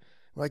Fantasy?"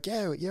 We're like,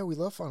 yeah, we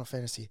love Final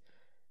Fantasy.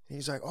 And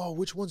he's like, "Oh,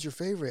 which one's your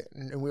favorite?"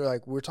 And we were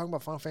like, "We're talking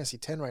about Final Fantasy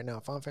X right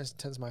now. Final Fantasy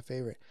X is my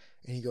favorite."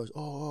 And he goes,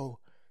 "Oh,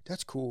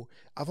 that's cool.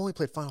 I've only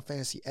played Final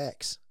Fantasy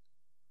X."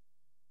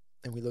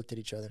 And we looked at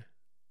each other.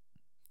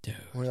 Dude.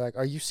 And we're like,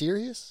 "Are you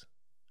serious?"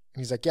 And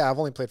he's like, "Yeah, I've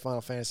only played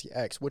Final Fantasy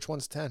X. Which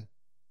one's 10?"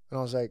 And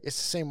I was like, "It's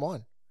the same one."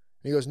 And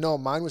he goes, "No,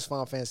 mine was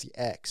Final Fantasy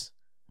X."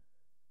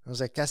 I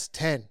was like, "That's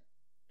 10."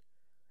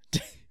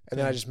 And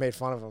then I just made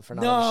fun of him for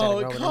not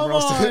understanding Roman come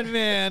numerals. on,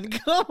 man.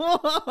 Come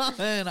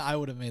on. I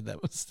would have made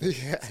that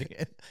mistake.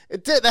 Yeah.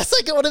 It did. That's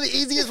like one of the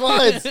easiest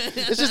ones.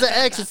 It's just an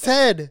X. It's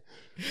 10.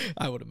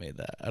 I would have made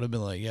that. I'd have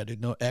been like, yeah,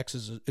 dude, no,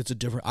 X it's a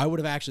different. I would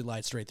have actually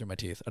lied straight through my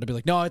teeth. I'd be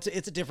like, no, it's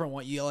a different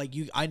one.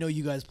 I know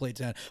you guys played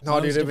 10. No,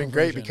 dude, it'd been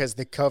great because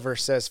the cover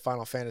says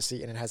Final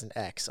Fantasy and it has an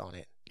X on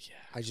it. Yeah.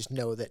 I just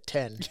know that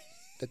 10,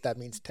 that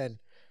means 10.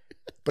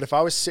 But if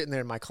I was sitting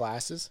there in my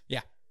classes,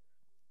 yeah,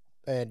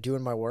 and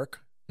doing my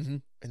work, mm-hmm.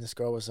 and this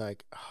girl was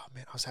like, "Oh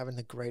man, I was having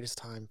the greatest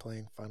time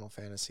playing Final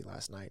Fantasy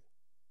last night,"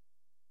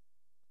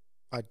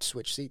 I'd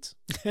switch seats.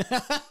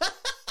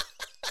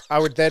 I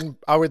would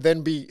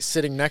then be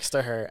sitting next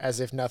to her as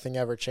if nothing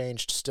ever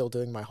changed, still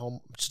doing my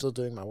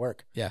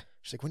work. Yeah.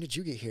 She's like, "When did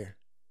you get here?"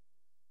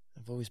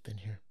 I've always been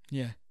here.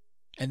 Yeah.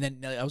 And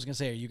then I was gonna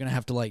say, are you gonna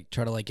have to like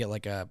try to like get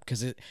like a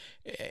because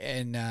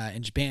in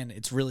Japan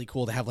it's really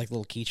cool to have like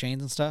little keychains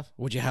and stuff.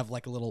 Would you have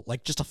like a little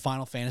like just a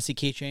Final Fantasy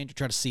keychain to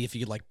try to see if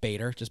you could like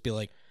bait her? Just be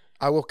like,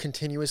 I will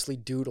continuously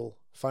doodle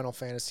Final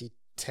Fantasy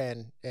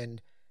 10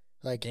 and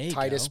like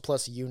Titus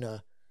plus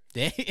Yuna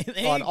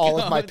on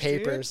all of my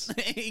papers.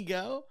 There you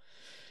go.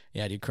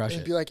 Yeah, dude, crush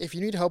and it. Be like, if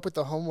you need help with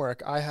the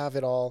homework, I have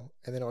it all,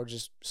 and then I'll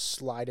just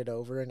slide it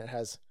over, and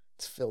it's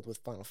filled with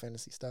Final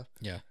Fantasy stuff.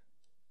 Yeah.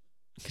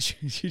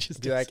 You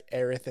just be like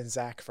Aerith and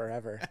Zack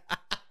forever.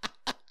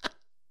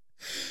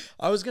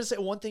 I was gonna say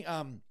one thing.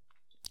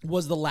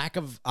 Was the lack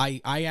of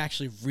I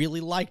actually really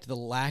liked the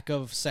lack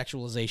of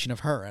sexualization of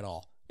her at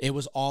all. It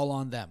was all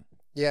on them.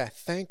 Yeah,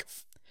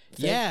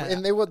 yeah,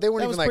 and they weren't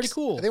even like pretty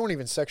cool. They weren't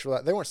even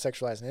sexualized. They weren't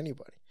sexualizing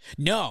anybody.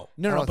 No.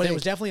 But it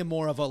was definitely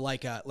more of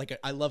a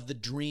I love the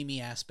dreamy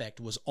aspect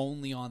was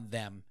only on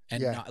them,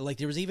 and not, like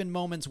there was even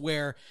moments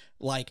where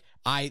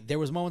there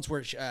was moments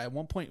where at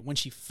one point when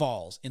she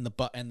falls in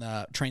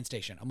the train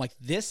station, I'm like,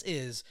 this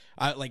is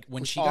like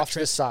when she got off to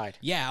the side.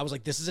 Yeah, I was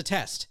like, this is a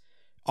test.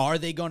 Are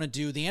they going to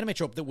do the anime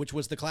trope, which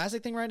was the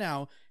classic thing right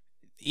now?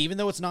 Even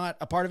though it's not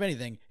a part of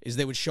anything, is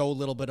they would show a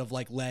little bit of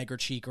like leg or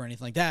cheek or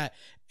anything like that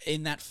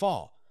in that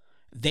fall.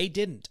 They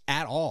didn't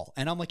at all,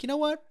 and I'm like, you know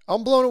what?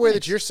 I'm blown away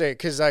that you're saying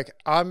because like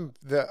I'm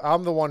the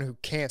one who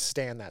can't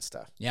stand that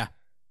stuff. Yeah.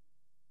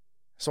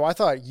 So I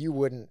thought you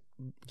wouldn't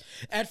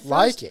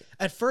like it.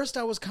 At first,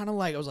 I was kind of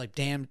like,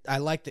 damn, I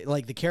like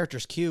the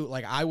character's cute.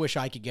 Like I wish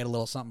I could get a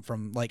little something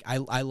from like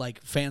I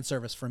like fan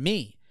service for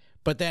me.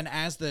 But then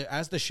as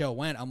the show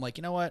went, I'm like,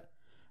 you know what?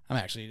 I'm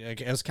actually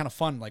it was kind of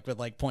fun, like with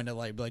like pointing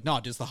like no,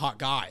 just the hot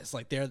guys,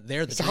 like they're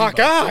the hot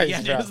guys,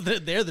 yeah,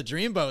 they're the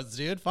dreamboats,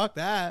 dude. Fuck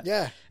that,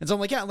 yeah. And so I'm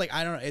like, yeah, like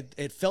I don't know,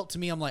 it felt to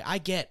me, I'm like, I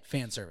get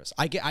fan service,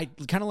 I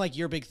kind of like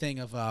your big thing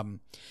of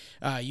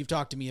you've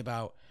talked to me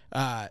about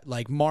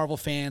like Marvel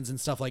fans and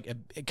stuff like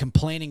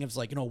complaining of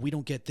like, you know, we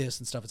don't get this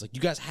and stuff. It's like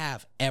you guys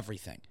have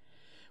everything.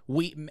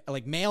 We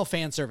like male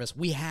fan service,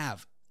 we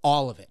have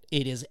all of it.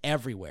 It is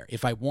everywhere.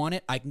 If I want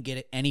it, I can get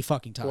it any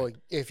fucking time. Well,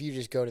 if you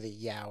just go to the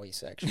yaoi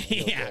section,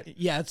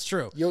 yeah, it's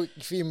true.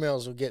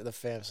 Females will get the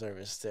fan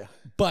service too.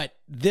 But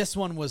this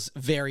one was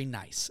very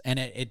nice, and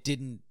it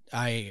didn't.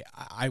 I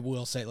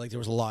will say, like, there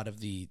was a lot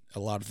of the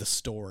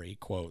story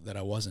quote that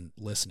I wasn't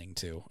listening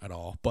to at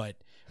all, but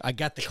I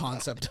got the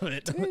concept of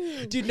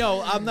it. Dude,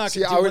 no, I'm not.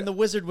 See, when the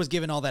wizard was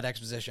given all that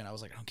exposition, I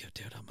was like, I don't give a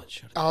dude how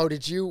much. Oh,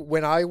 did you?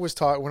 When I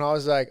was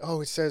like,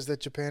 oh, it says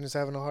that Japan is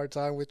having a hard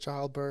time with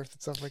childbirth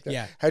and stuff like that.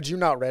 Yeah. Had you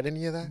not read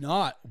any of that?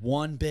 Not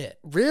one bit.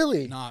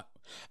 Really? Not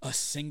a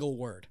single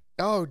word.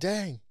 Oh,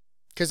 dang.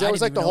 Because that was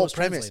like the whole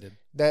premise.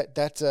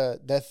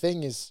 That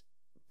thing is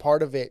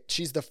part of it.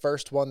 She's the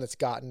first one that's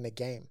gotten the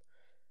game.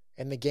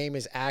 And the game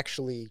is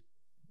actually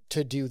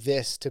to do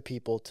this to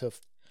people to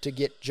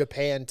get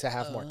Japan to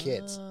have more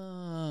kids.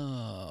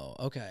 Oh,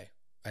 okay.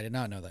 I did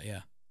not know that.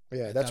 Yeah.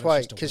 Yeah, that's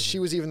why. Because she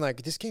was even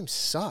like, this game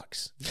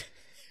sucks.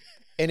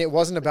 And it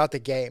wasn't about the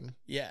game.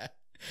 Yeah.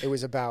 It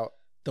was about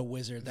the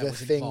wizard that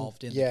was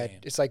involved in the game. Yeah,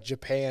 it's like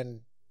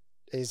Japan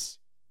is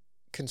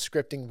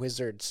conscripting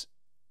wizards,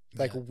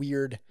 like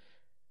weird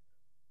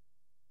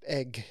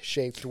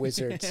egg-shaped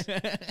wizards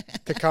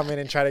to come in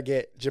and try to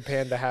get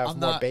Japan to have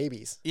more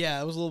babies.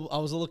 Yeah, I was a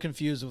little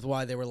confused with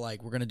why they were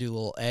like, we're gonna do a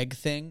little egg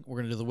thing, we're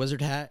gonna do the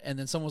wizard hat, and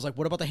then someone was like,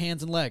 what about the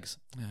hands and legs?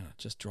 Yeah,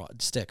 just draw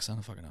sticks. I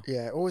don't fucking know.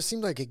 Yeah, well, it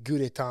seemed like a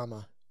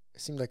Gudetama.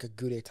 It seemed like a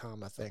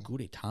Gudetama thing.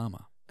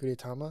 Gudetama.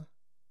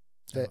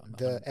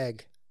 The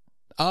egg.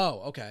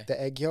 Oh, okay.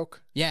 The egg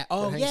yolk. Yeah.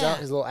 Oh, hangs out,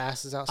 his little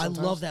ass is out sometimes.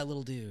 I love that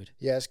little dude.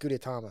 Yeah, it's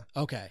Gudetama.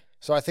 Okay.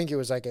 So I think it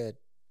was like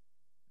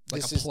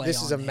this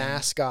is a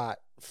mascot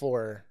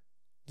for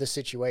the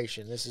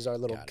situation. This is our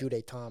little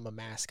Gudetama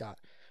mascot.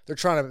 They're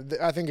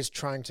I think it's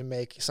trying to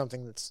make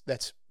something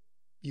that's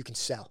you can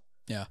sell.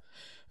 Yeah.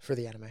 For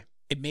the anime.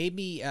 It made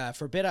me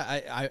for a bit.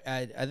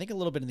 I think a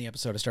little bit in the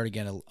episode I started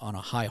getting on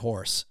a high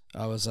horse.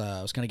 I was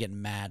kind of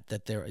getting mad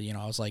that there. You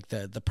know, I was like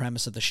the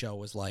premise of the show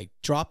was like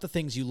drop the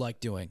things you like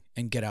doing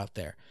and get out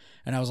there.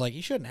 And I was like,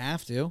 you shouldn't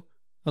have to.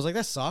 I was like,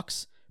 that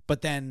sucks.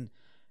 But then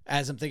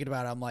as I'm thinking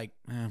about it, I'm like,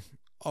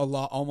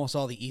 almost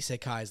all the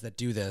isekais that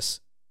do this,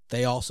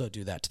 they also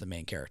do that to the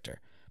main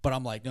character. But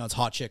I'm like, no, it's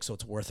hot chick, so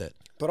it's worth it.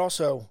 But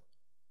also,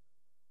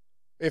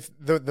 if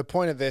the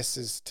point of this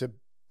is to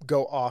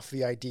go off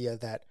the idea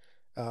that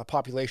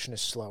population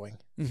is slowing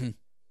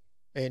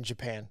in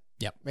Japan.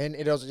 Yep. And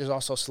it is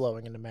also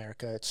slowing in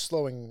America. It's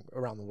slowing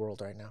around the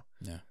world right now.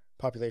 Yeah.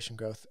 Population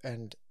growth.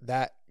 And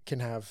that can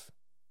have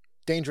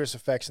dangerous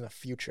effects in the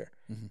future.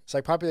 Mm-hmm. It's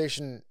like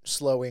population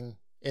slowing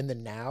in the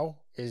now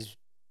is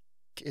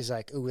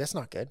like, ooh, that's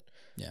not good.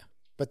 Yeah.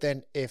 But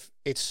then if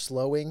it's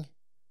slowing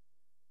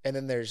and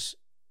then there's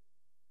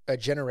a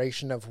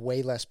generation of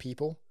way less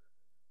people,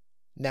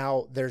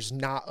 now there's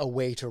not a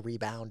way to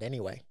rebound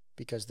anyway,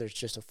 because there's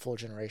just a full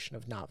generation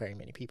of not very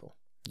many people.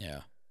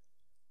 Yeah.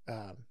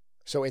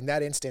 So in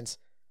that instance,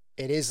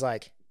 it is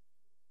like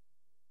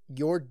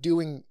you're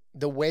doing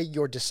the way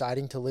you're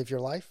deciding to live your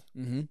life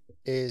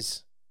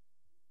is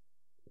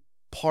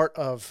part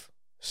of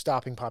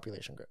stopping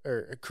population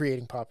or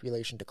creating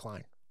population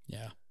decline.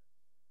 Yeah.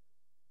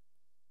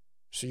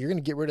 So you're going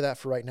to get rid of that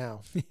for right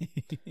now,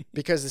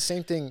 because the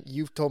same thing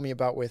you've told me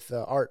about with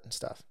art and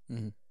stuff.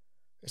 Mm-hmm.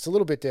 It's a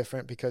little bit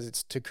different because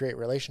it's to create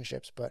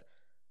relationships, but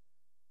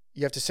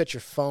you have to set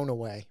your phone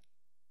away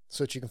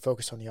so that you can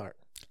focus on the art.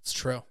 It's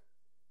true.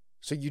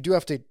 So you do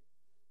have to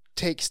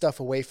take stuff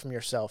away from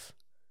yourself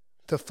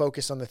to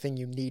focus on the thing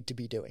you need to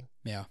be doing.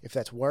 Yeah. If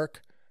that's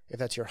work, if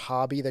that's your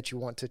hobby that you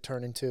want to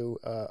turn into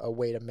a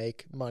way to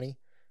make money,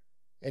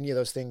 any of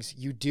those things,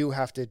 you do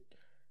have to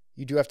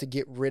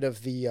get rid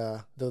of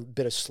the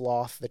bit of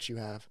sloth that you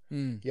have.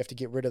 You have to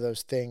get rid of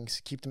those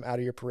things, keep them out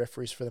of your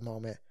peripheries for the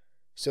moment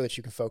so that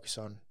you can focus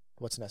on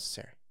what's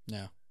necessary.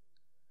 Yeah.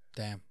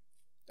 Damn.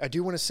 I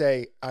do want to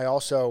say, I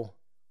also,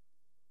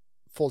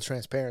 full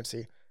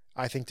transparency,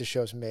 I think the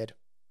show's mid.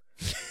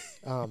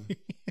 I'm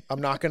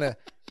not gonna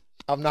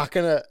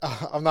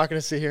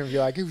sit here and be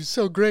like, it was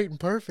so great and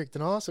perfect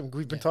and awesome.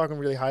 We've been talking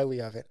really highly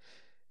of it,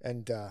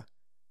 and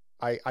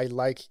I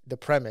like the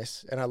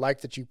premise, and I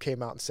like that you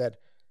came out and said,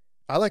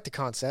 I like the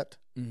concept,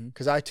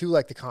 because I too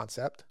like the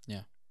concept.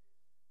 Yeah.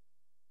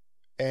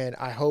 And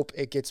I hope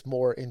it gets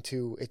more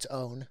into its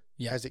own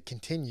as it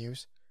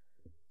continues.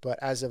 But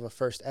as of a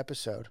first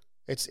episode,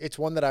 it's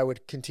one that I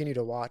would continue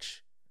to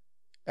watch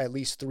at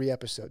least 3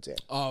 episodes in.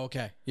 Oh,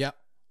 okay. Yeah.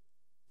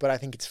 But I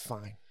think it's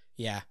fine.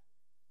 Yeah.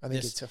 I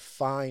think it's a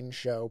fine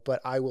show,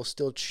 but I will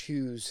still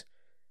choose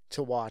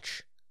to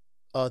watch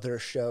other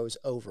shows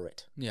over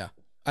it. Yeah.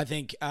 I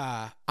think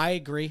I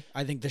agree.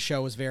 I think the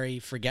show was very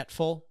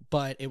forgetful,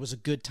 but it was a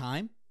good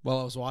time while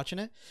I was watching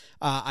it.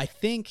 I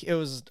think it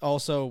was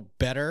also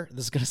better.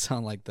 This is gonna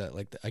sound like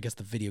I guess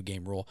the video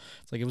game rule.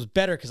 It's like it was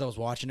better because I was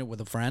watching it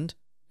with a friend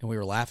and we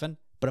were laughing.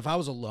 But if I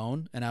was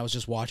alone and I was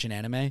just watching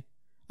anime,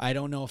 I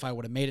don't know if I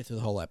would have made it through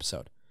the whole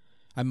episode.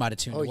 I might have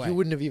tuned away. Oh, you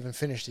wouldn't have even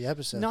finished the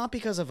episode. Not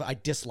because I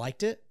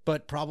disliked it,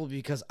 but probably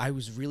because I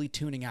was really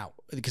tuning out.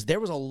 Because there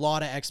was a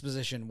lot of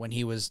exposition when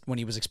he was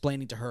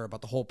explaining to her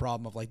about the whole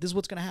problem of like, this is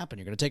what's going to happen.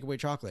 You're going to take away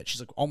chocolate.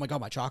 She's like, oh my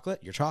God, my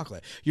chocolate? Your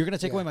chocolate. You're going to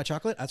take away my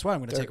chocolate? That's why I'm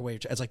going to take away your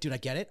chocolate. It's like, dude, I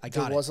get it. I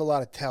got it. There was a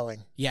lot of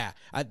telling. Yeah.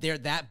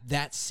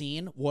 That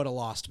scene would have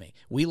lost me.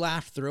 We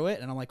laughed through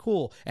it and I'm like,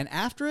 cool. And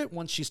after it,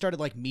 once she started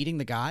like meeting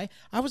the guy,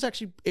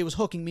 it was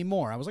hooking me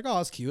more. I was like, oh,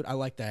 that's cute. I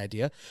like that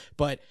idea.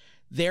 But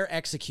their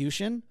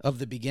execution of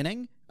the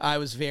beginning, I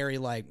was very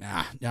like,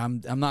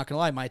 I'm not gonna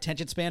lie, my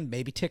attention span,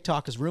 maybe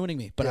TikTok is ruining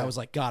me, but I was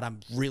like, God,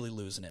 I'm really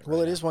losing it.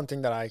 Well, it is one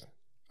thing that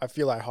I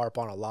feel I harp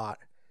on a lot,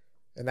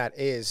 and that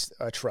is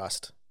a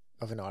trust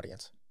of an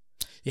audience.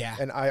 Yeah.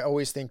 And I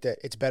always think that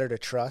it's better to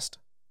trust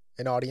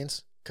an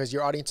audience because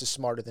your audience is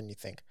smarter than you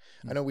think.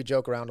 I know we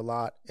joke around a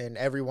lot, and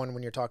everyone,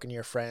 when you're talking to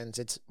your friends,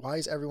 it's, why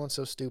is everyone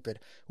so stupid?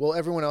 Well,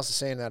 everyone else is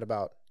saying that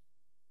about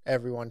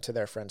everyone to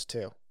their friends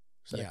too.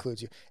 So that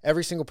includes you.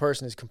 Every single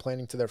person is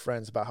complaining to their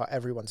friends about how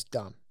everyone's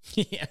dumb.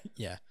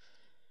 Yeah.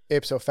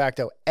 Ipso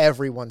facto,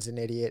 everyone's an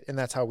idiot, and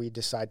that's how we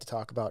decide to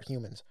talk about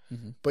humans.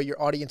 But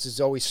your audience is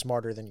always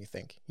smarter than you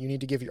think. You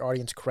need to give your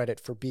audience credit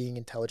for being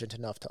intelligent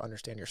enough to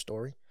understand your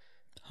story.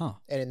 Huh.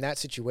 And in that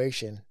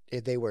situation,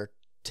 they were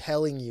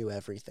telling you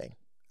everything.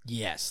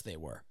 Yes, they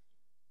were.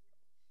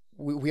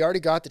 We already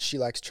got that she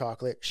likes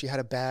chocolate. She had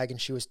a bag, and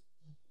she was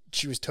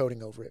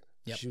toting over it.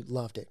 Yep. She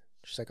loved it.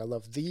 She's like, I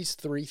love these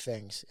 3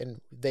 things.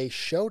 And they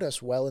showed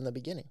us well in the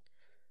beginning.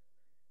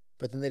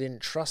 But then they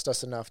didn't trust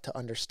us enough to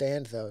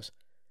understand those.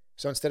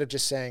 So instead of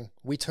just saying,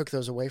 we took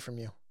those away from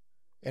you,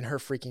 and her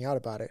freaking out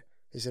about it,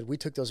 they said, we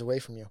took those away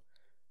from you.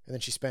 And then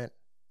she spent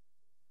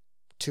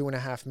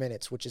 2.5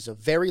 minutes, which is a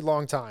very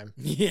long time.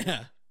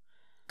 Yeah.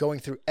 Going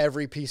through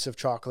every piece of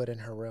chocolate in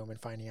her room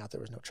and finding out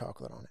there was no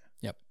chocolate on it.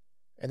 Yep.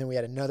 And then we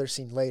had another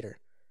scene later.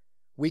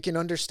 We can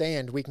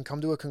understand, we can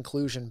come to a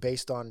conclusion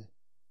based on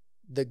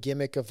the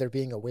gimmick of there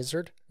being a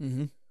wizard,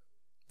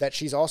 that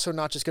she's also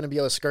not just going to be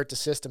able to skirt the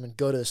system and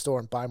go to the store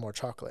and buy more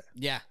chocolate.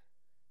 Yeah.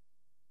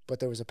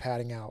 But there was a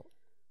padding out,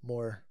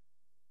 more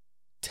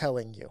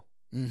telling you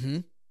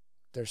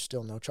there's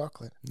still no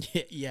chocolate.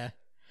 Yeah.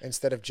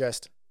 Instead of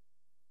just,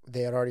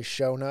 they had already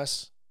shown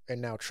us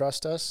and now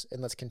trust us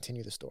and let's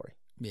continue the story.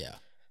 Yeah.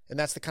 And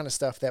that's the kind of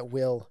stuff that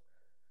will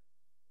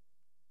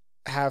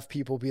have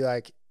people be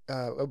like,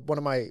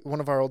 one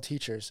of our old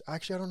teachers,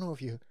 actually, I don't know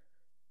if you,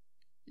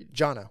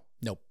 Jono.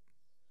 Nope.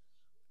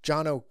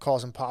 Jono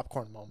calls them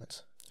popcorn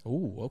moments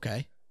Ooh,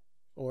 okay.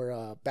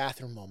 or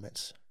bathroom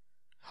moments,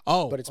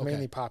 Oh, but it's okay.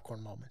 mainly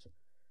popcorn moments.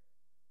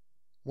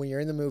 When you're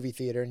in the movie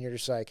theater and you're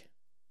just like,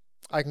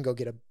 I can go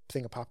get a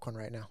thing of popcorn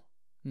right now,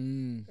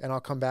 Mm, and I'll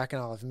come back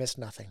and I'll have missed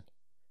nothing.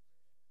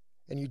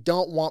 And you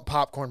don't want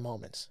popcorn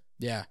moments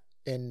yeah.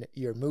 in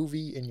your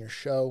movie, in your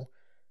show.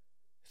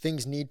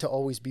 Things need to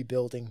always be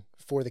building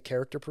for the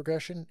character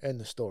progression and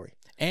the story.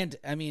 And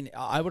I mean,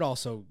 I would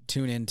also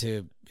tune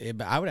into.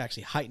 I would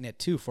actually heighten it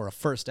too for a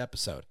first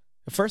episode.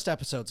 The first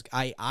episodes,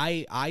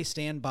 I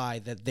stand by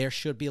that there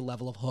should be a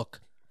level of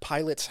hook.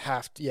 Pilots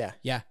have to, yeah.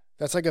 Yeah.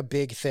 That's like a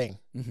big thing,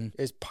 Mm-hmm.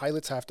 is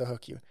pilots have to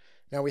hook you.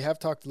 Now, we have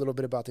talked a little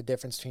bit about the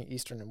difference between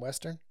Eastern and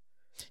Western.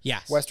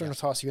 Yes. Western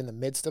yes. will toss you in the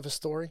midst of a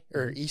story,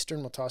 or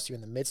Eastern will toss you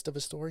in the midst of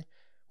a story,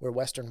 where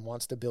Western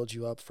wants to build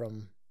you up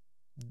from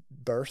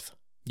birth,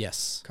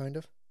 Yes. kind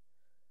of.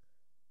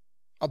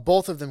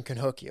 Both of them can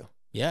hook you,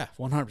 Yeah.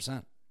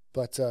 100%.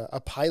 but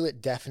a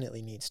pilot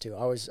definitely needs to.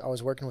 I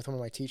was working with one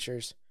of my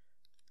teachers,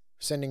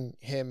 sending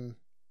him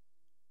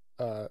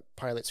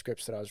pilot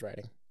scripts that I was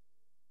writing,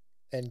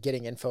 and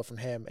getting info from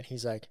him, and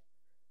he's like,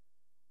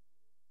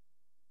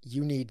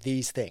 you need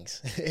these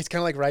things. It's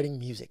kind of like writing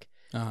music.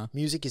 Uh-huh.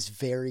 Music is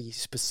very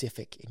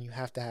specific, and you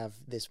have to have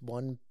this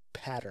one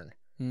pattern.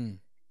 Mm.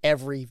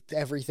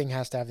 Everything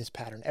has to have this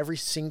pattern. Every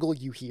single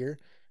you hear,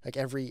 like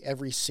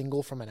every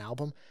single from an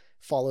album,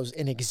 follows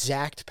an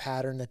exact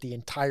pattern that the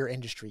entire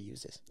industry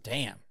uses.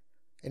 Damn.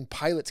 And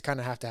pilots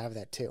kind of have to have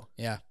that too.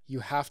 Yeah.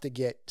 You have to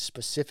get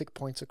specific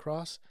points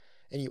across,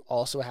 and you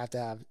also have to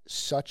have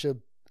such a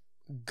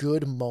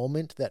good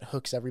moment that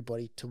hooks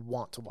everybody to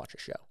want to watch a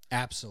show.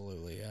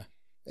 Absolutely. Yeah.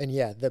 And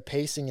yeah, the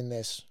pacing in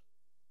this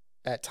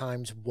at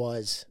times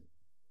was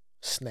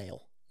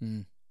snail.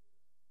 Mm.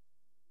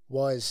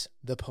 Was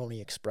the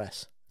Pony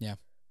Express. Yeah.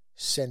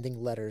 Sending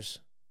letters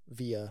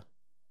via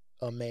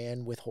a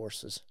man with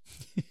horses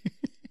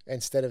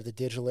instead of the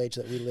digital age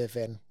that we live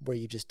in where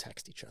you just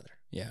text each other.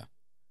 Yeah.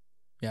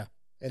 Yeah.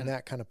 And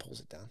that kind of pulls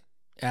it down.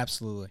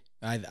 Absolutely.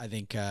 I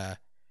think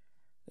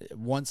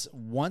once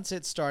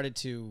it started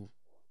to,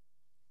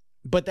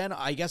 but then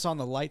I guess on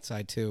the light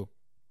side too.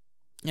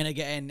 And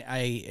again,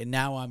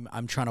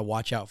 I'm trying to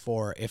watch out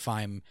for if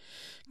I'm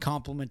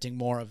complimenting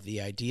more of the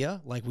idea,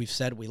 like we've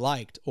said we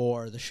liked,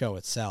 or the show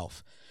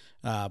itself.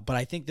 But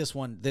I think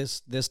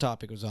this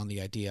topic was on the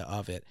idea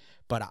of it.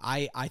 But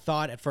I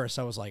thought at first,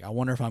 I was like, I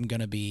wonder if I'm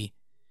gonna be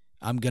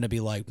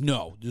like,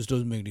 no, this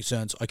doesn't make any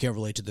sense. I can't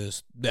relate to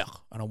this. Ugh,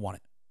 I don't want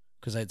it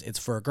because it's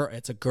for a girl.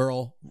 It's a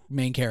girl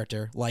main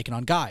character liking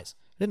on guys.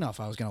 I didn't know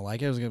if I was gonna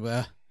like it. I was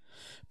gonna,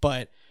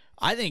 but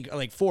I think,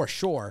 like, for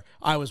sure,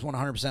 I was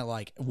 100%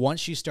 like, once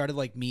she started,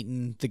 like,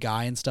 meeting the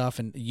guy and stuff,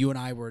 and you and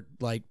I were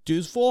like,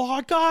 dude's full of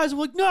hot guys. I'm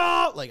like,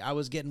 no! Like, I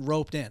was getting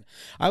roped in.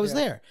 I was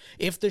there.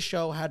 If the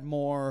show had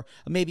more,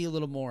 maybe a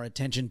little more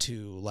attention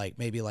to, like,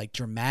 maybe, like,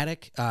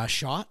 dramatic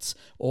shots,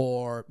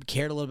 or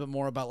cared a little bit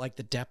more about, like,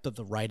 the depth of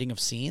the writing of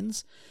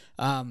scenes,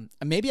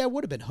 maybe I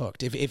would have been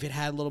hooked if it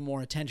had a little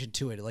more attention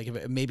to it. Like,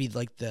 if maybe,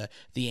 like, the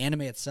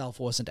anime itself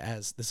wasn't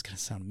as, this is going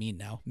to sound mean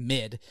now,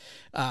 mid.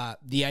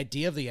 The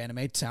idea of the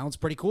anime sounds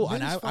pretty cool.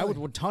 And I would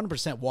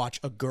 100% watch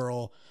a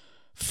girl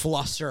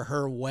fluster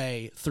her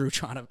way through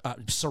trying to,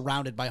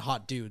 surrounded by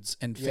hot dudes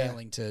and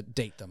failing to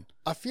date them.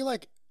 I feel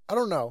like, I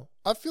don't know,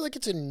 I feel like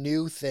it's a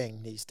new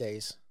thing these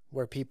days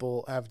where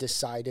people have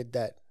decided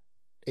that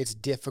it's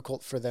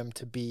difficult for them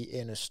to be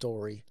in a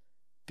story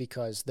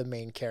because the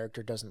main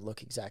character doesn't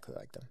look exactly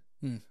like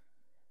them.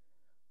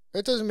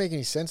 It doesn't make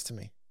any sense to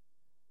me.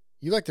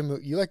 You like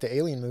the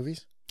Alien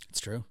movies? It's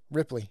true.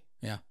 Ripley.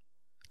 Yeah.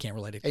 Can't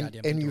relate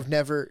it. And you've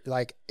never,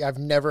 like, I've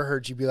never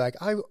heard you be like,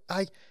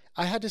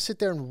 I had to sit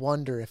there and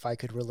wonder if I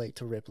could relate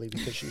to Ripley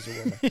because she's a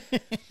woman.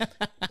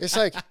 It's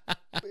like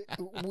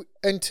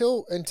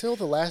until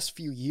the last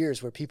few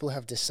years where people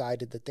have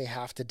decided that they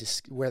have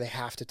to where they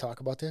have to talk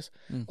about this.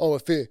 Oh,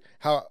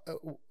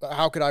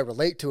 how could I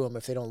relate to them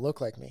if they don't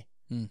look like me?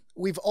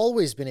 We've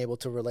always been able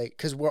to relate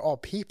because we're all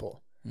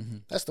people.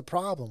 That's the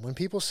problem. When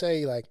people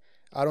say, like,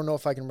 I don't know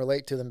if I can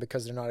relate to them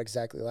because they're not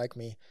exactly like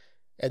me,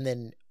 and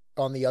then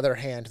on the other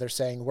hand, they're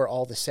saying we're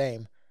all the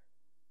same.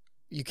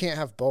 You can't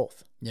have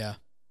both. Yeah.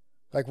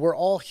 Like, we're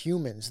all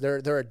humans. There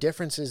are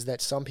differences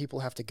that some people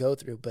have to go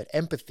through, but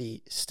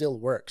empathy still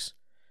works.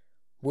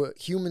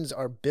 Humans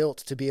are built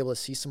to be able to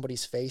see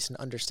somebody's face and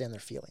understand their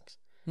feelings.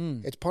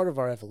 It's part of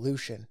our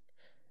evolution.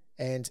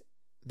 And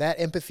that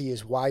empathy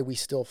is why we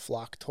still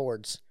flock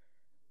towards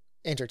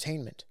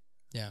entertainment.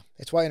 Yeah.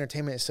 It's why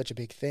entertainment is such a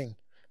big thing,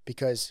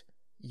 because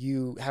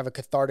you have a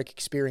cathartic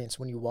experience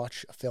when you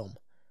watch a film.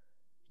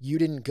 You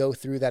didn't go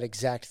through that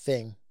exact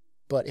thing,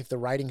 but if the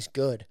writing's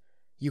good,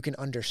 you can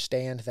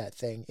understand that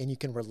thing and you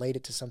can relate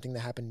it to something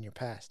that happened in your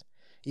past.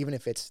 Even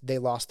if it's they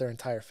lost their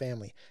entire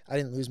family. I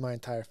didn't lose my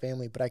entire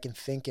family, but I can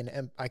think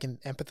and I can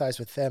empathize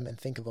with them and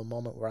think of a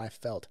moment where I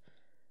felt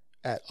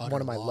at Utter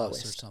one of my loss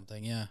lowest. or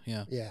something. Yeah.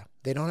 Yeah.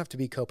 They don't have to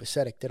be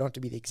copacetic. They don't have to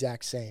be the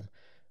exact same,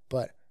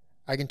 but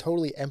I can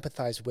totally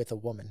empathize with a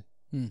woman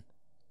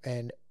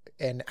and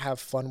have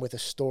fun with a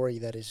story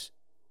that is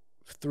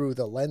through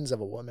the lens of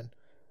a woman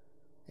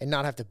and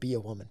not have to be a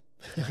woman.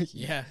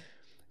 Yeah.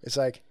 It's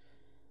like,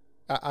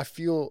 I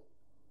feel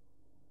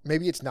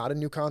maybe it's not a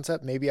new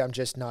concept. Maybe I'm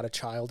just not a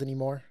child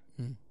anymore.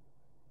 Mm.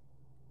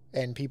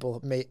 And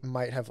people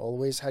might have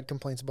always had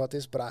complaints about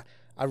this, but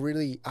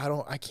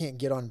I can't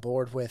get on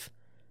board with,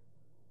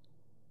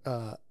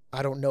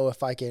 I don't know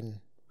if I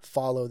can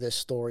follow this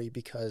story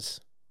because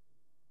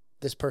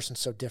this person's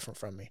so different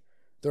from me.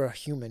 They're a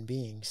human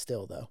being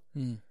still, though.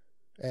 Mm.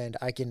 And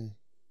I can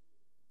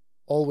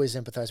always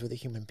empathize with a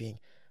human being.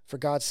 For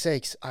God's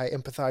sakes, I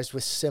empathized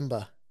with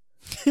Simba.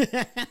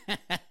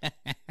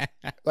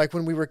 Like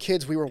when we were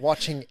kids, we were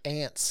watching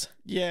ants.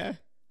 Yeah.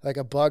 Like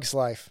A Bug's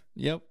Life.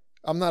 Yep.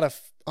 I'm not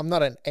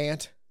an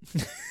ant.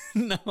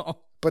 No.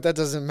 But that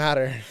doesn't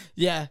matter.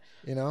 Yeah.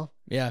 You know?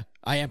 Yeah.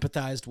 I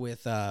empathized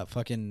with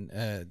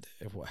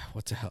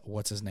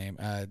what's his name?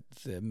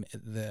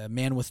 The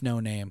man with no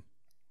name.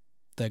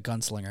 The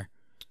gunslinger.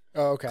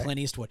 Oh, okay. Clint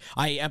Eastwood.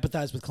 I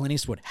empathize with Clint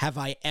Eastwood. Have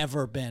I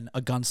ever been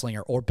a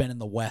gunslinger or been in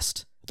the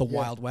West, the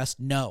Wild West?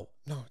 No.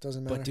 No, it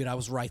doesn't matter. But dude, I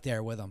was right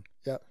there with him.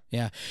 Yeah.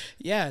 Yeah.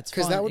 Yeah, it's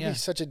because fun. that would be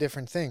such a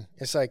different thing.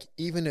 It's like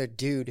even a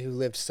dude who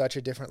lived such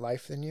a different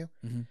life than you,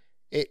 mm-hmm.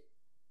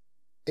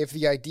 If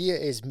the idea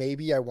is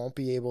maybe I won't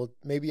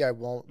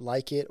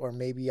like it, or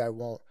maybe I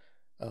won't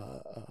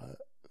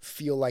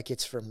feel like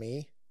it's for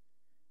me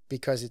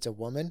because it's a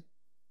woman.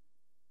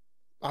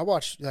 I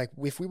watch, like,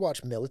 if we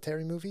watch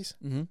military movies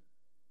mm-hmm.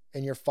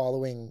 and you're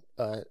following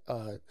a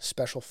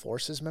special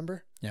forces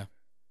member, yeah,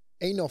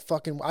 ain't no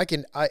fucking,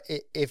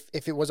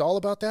 if it was all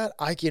about that,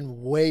 I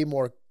can way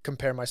more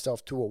compare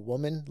myself to a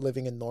woman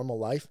living a normal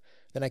life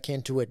than I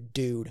can to a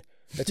dude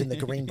that's in the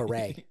Green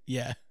Beret.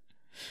 Yeah.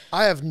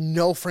 I have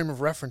no frame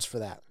of reference for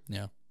that.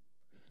 Yeah.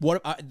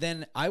 What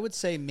then I would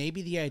say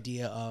maybe the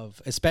idea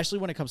of, especially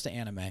when it comes to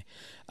anime,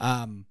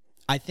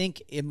 I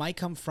think it might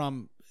come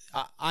from,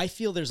 I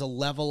feel there's a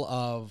level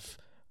of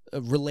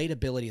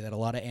relatability that a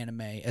lot of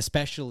anime,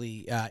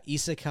 especially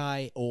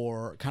isekai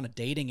or kind of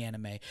dating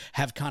anime,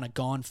 have kind of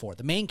gone for.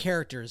 The main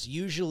character is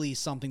usually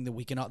something that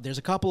we can, there's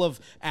a couple of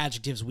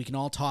adjectives we can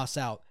all toss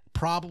out.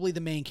 Probably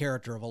the main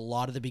character of a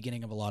lot of the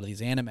beginning of a lot of these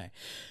anime.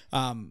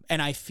 And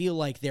I feel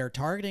like they're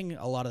targeting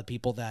a lot of the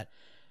people that,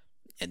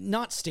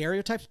 not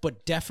stereotypes,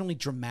 but definitely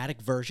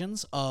dramatic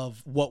versions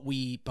of what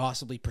we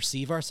possibly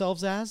perceive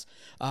ourselves as.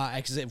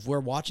 Because if we're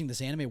watching this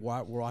anime,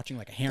 we're watching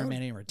like a harem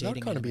anime or a dating anime. That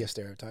would kind of be a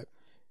stereotype.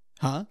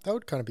 Huh? That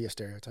would kind of be a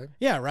stereotype.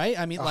 Yeah, right?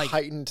 I mean, a like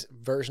heightened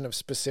version of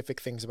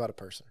specific things about a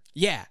person.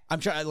 Yeah. I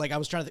was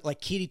trying to think, like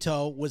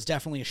Kirito was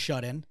definitely a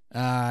shut-in.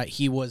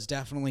 He was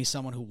definitely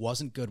someone who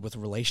wasn't good with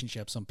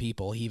relationships. Some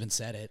people, he even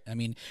said it. I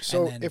mean,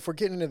 so if we're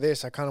getting into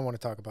this, I kind of want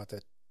to talk about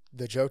the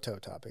Johto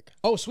topic.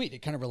 Oh, sweet. It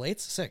kind of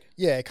relates? Sick.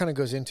 Yeah, it kind of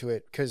goes into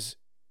it because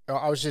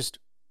I was just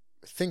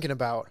thinking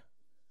about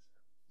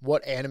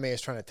what anime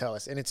is trying to tell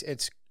us. And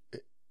it's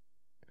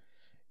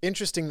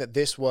interesting that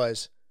this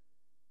was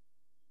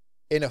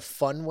in a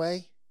fun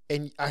way,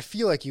 and I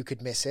feel like you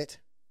could miss it,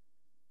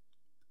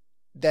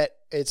 that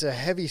it's a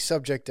heavy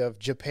subject of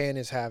Japan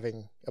is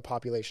having a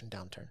population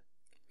downturn.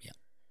 Yeah.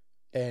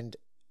 And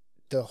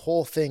the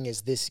whole thing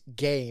is this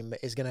game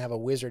is going to have a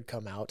wizard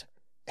come out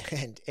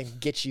and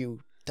get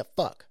you to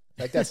fuck.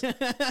 Like that's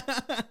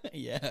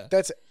yeah.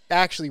 That's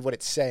actually what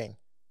it's saying.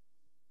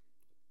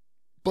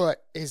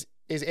 But is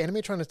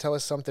anime trying to tell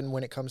us something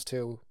when it comes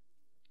to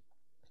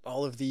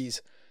all of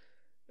these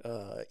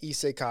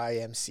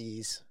isekai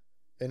MCs,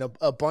 and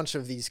a bunch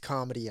of these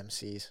comedy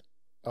MCs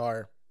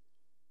are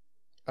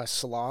a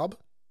slob,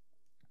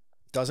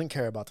 doesn't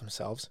care about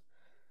themselves.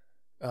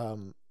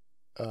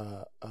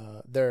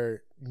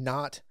 They're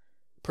not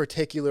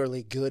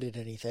particularly good at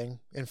anything.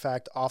 In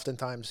fact,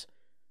 oftentimes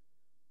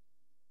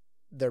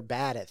they're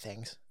bad at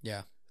things.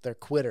 Yeah. They're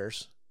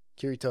quitters.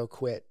 Kirito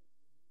quit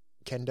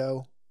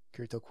kendo.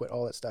 Kirito quit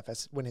all that stuff.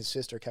 That's when his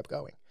sister kept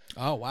going.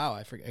 Oh, wow.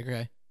 I forget.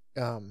 Okay.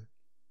 And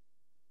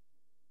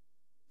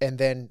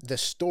then the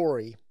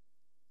story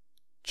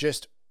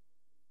just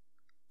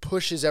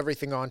pushes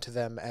everything onto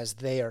them as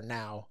they are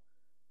now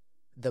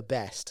the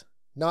best.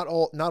 Not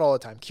all the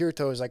time.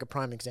 Kirito is like a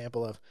prime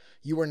example of,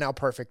 you are now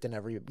perfect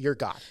in you're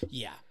God.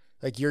 Yeah.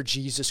 Like you're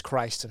Jesus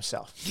Christ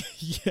himself.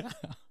 Yeah.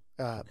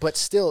 But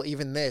still,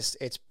 even this,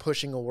 it's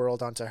pushing a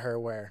world onto her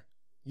where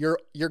you're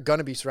going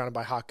to be surrounded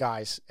by hot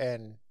guys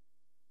and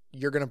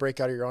you're going to break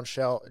out of your own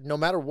shell. No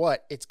matter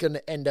what, it's going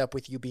to end up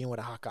with you being with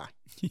a hot guy.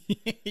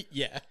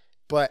 Yeah.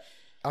 But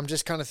I'm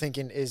just kind of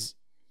thinking, is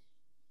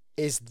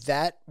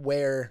that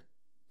where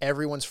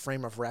everyone's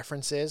frame of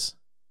reference is?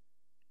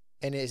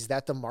 And is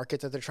that the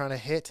market that they're trying to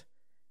hit?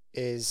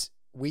 Is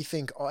we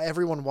think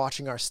everyone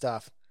watching our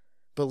stuff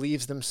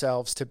believes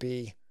themselves to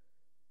be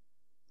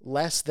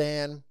less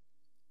than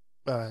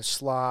a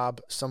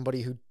slob,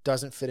 somebody who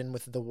doesn't fit in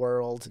with the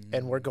world,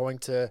 and we're going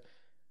to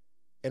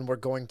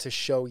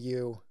show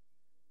you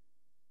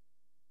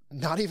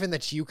not even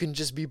that you can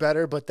just be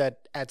better, but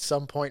that at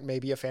some point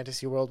maybe a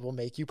fantasy world will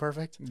make you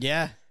perfect.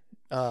 Yeah.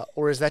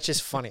 Or is that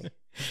just funny?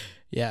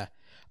 Yeah.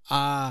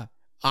 I'm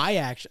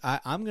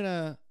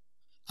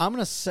I'm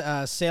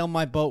gonna sail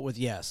my boat with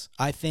yes.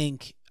 I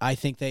think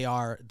they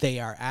are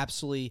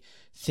absolutely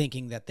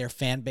thinking that their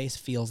fan base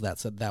feels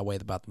that way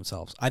about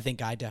themselves. I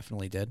think I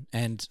definitely did,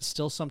 and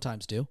still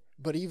sometimes do.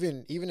 But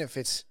even if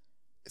it's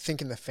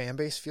thinking the fan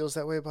base feels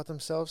that way about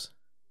themselves,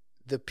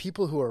 the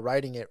people who are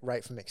writing it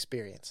write from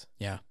experience.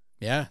 Yeah,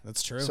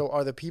 that's true. So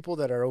are the people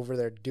that are over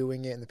there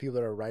doing it and the people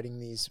that are writing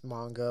these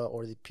manga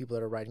or the people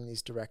that are writing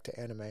these direct to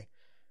anime,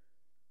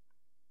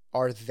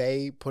 are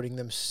they putting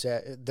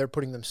they're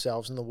putting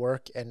themselves in the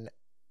work, and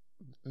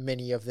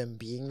many of them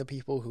being the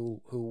people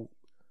who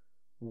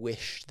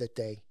wish that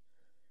they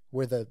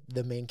were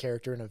the main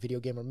character in a video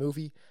game or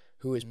movie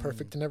who is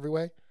perfect in every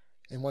way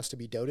and wants to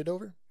be doted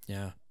over?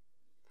 Yeah.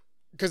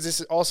 Because this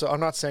is also, I'm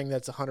not saying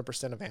that's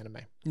 100% of anime.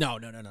 No.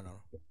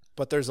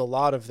 But there's a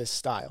lot of this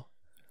style.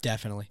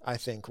 Definitely. I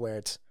think where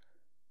it's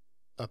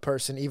a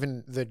person,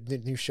 even the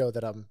new show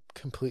that I'm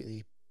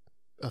completely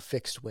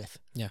affixed with.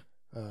 Yeah.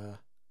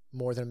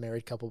 More Than a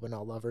Married Couple But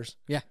Not Lovers.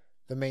 Yeah.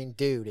 The main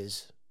dude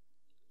is,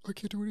 I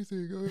can't do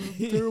anything.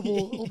 I'm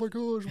terrible. Oh my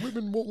gosh,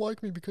 women won't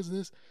like me because of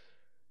this.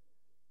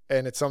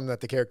 And it's something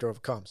that the character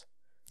overcomes.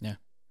 Yeah.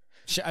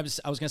 I was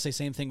going to say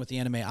same thing with the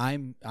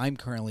anime. I'm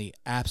currently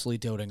absolutely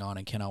doting on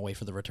and cannot wait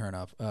for the return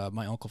of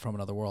My Uncle from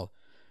Another World.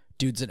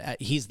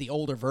 He's the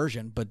older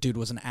version, but dude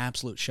was an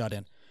absolute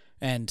shut-in.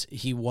 And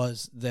he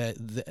was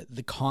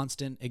the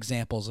constant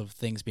examples of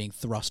things being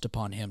thrust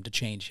upon him to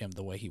change him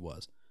the way he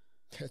was.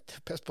 The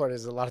best part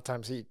is a lot of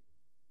times he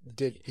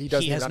doesn't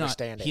even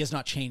understand it. He has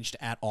not changed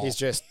at all. He's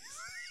just,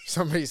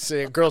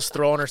 a girl's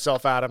throwing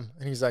herself at him,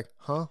 and he's like,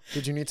 huh?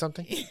 Did you need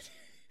something?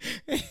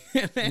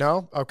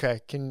 No?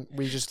 Okay. Can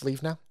we just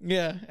leave now?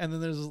 Yeah. And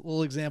then there's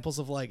little examples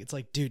of like, it's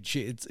like, dude,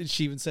 she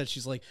even said,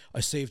 she's like, I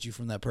saved you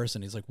from that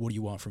person. He's like, what do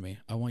you want from me?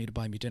 I want you to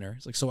buy me dinner.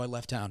 He's like, so I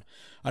left town.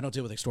 I don't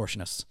deal with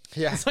extortionists.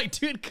 Yeah. It's like,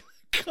 dude,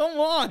 come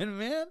on,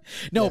 man.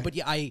 No, Yeah. but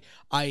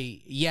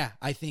yeah,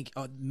 I think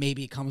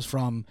maybe it comes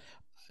from,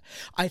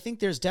 I think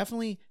there's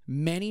definitely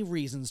many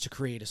reasons to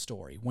create a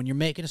story. When you're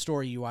making a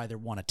story, you either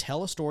want to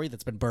tell a story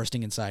that's been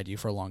bursting inside you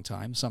for a long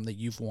time, something that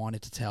you've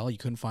wanted to tell, you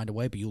couldn't find a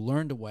way, but you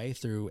learned a way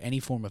through any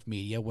form of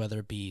media, whether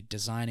it be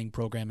designing,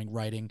 programming,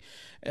 writing,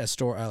 a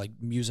story like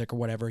music or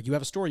whatever. You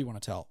have a story you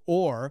want to tell,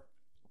 or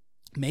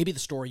maybe the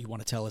story you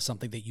want to tell is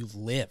something that you've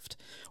lived,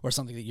 or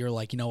something that you're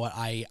like, you know what,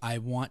 I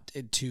want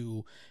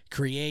to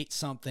create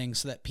something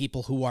so that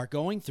people who are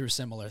going through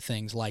similar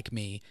things like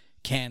me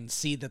can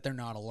see that they're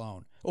not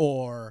alone,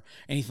 or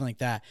anything like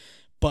that.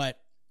 But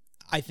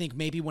I think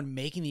maybe when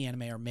making the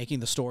anime or making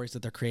the stories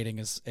that they're creating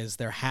is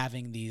they're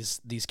having these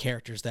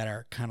characters that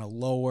are kind of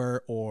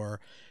lower,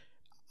 or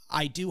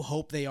I do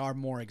hope they are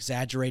more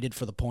exaggerated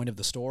for the point of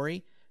the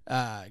story.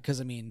 Because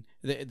I mean,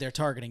 they're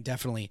targeting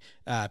definitely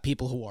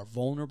people who are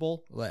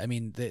vulnerable. I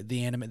mean,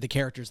 the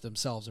characters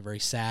themselves are very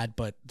sad,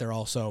 but they're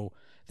also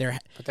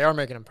But they are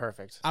making them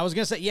perfect. I was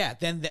gonna say, yeah.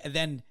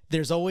 Then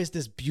there's always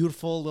this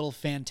beautiful little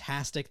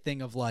fantastic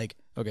thing of like,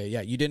 okay,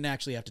 yeah, you didn't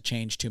actually have to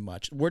change too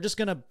much. We're just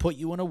gonna put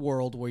you in a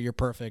world where you're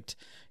perfect.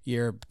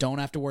 You don't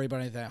have to worry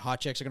about anything.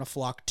 Hot chicks are gonna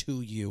flock to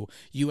you.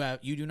 You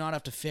do not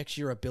have to fix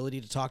your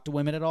ability to talk to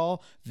women at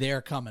all.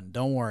 They're coming.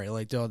 Don't worry.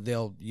 Like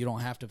you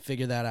don't have to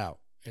figure that out.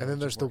 And then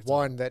there's the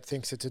one that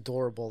thinks it's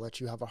adorable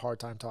that you have a hard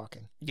time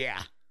talking.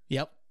 Yeah.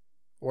 Yep.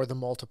 Or the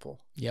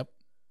multiple. Yep.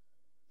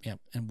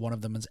 And one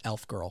of them is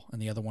Elf Girl,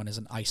 and the other one is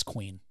an Ice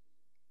Queen.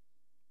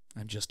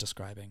 I'm just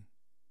describing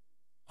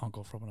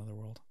Uncle from Another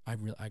World. I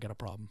got a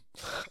problem.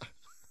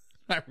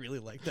 I really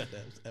like that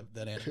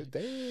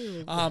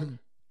anime. Damn.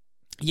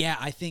 Yeah,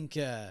 I think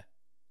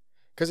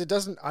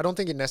because I don't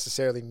think it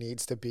necessarily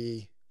needs to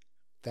be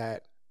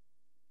that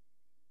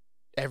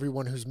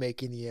everyone who's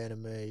making the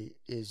anime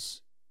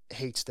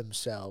hates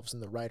themselves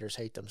and the writers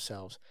hate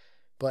themselves,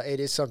 but it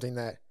is something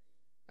that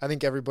I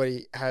think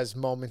everybody has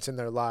moments in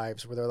their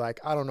lives where they're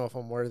like, I don't know if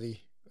I'm worthy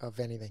of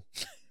anything.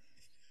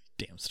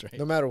 Damn straight.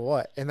 No matter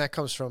what. And that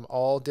comes from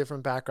all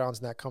different backgrounds,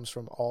 and that comes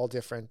from all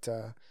different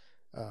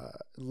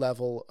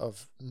level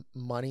of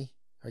money.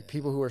 Like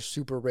people who are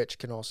super rich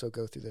can also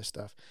go through this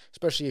stuff,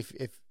 especially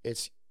if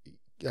it's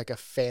like a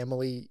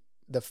family.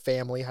 The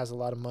family has a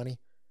lot of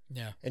money.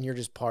 Yeah. And you're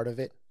just part of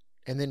it.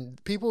 And then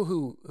people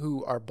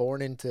who are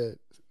born into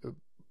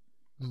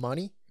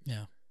money.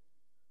 Yeah.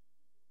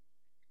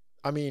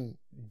 I mean,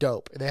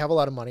 dope. They have a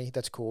lot of money.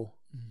 That's cool.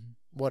 Mm-hmm.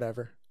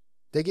 Whatever.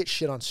 They get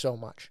shit on so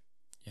much.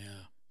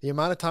 Yeah. The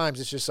amount of times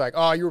it's just like,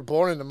 oh, you were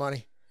born into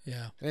money.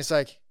 Yeah. And it's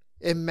like,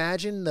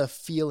 imagine the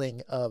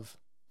feeling of,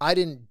 I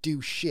didn't do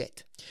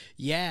shit.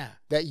 Yeah.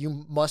 That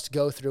you must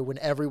go through when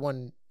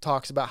everyone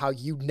talks about how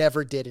you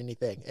never did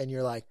anything. And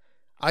you're like,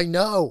 I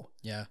know.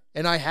 Yeah.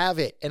 And I have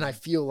it. And I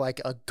feel like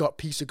a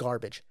piece of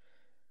garbage.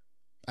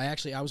 I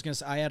was gonna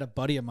say, I had a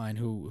buddy of mine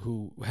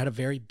who had a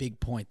very big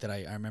point that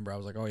I remember. I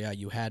was like, oh yeah,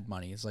 you had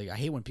money. It's like, I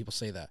hate when people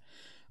say that.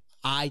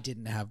 I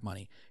didn't have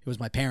money. It was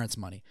my parents'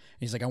 money. And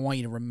he's like, I want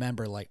you to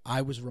remember, like,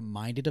 I was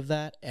reminded of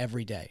that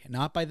every day.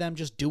 Not by them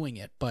just doing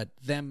it, but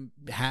them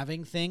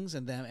having things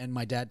and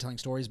my dad telling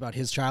stories about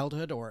his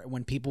childhood, or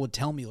when people would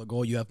tell me, like,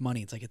 oh, you have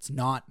money. It's like, it's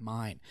not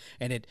mine.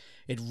 And it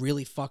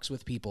really fucks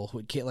with people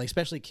who, like,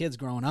 especially kids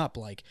growing up.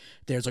 Like,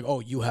 there's like,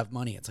 oh, you have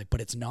money. It's like,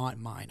 but it's not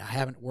mine. I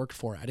haven't worked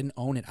for it. I didn't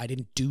own it. I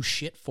didn't do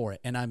shit for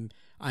it. And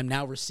I'm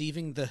now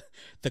receiving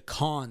the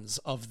cons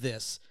of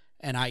this.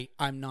 And I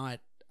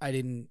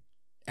didn't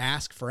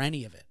ask for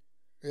any of it.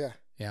 Yeah.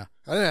 Yeah.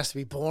 I didn't ask to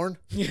be born.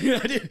 I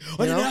didn't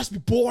ask to be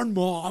born,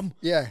 Mom.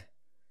 Yeah.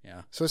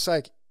 Yeah. So it's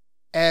like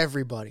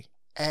everybody.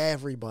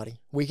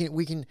 We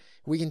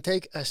can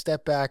take a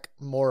step back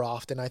more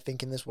often, I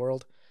think, in this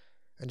world,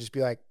 and just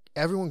be like,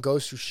 everyone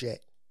goes through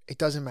shit. It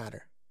doesn't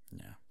matter.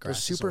 Yeah. There's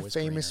super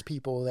famous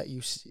people that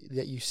you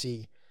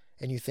see,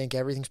 and you think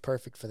everything's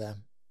perfect for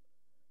them.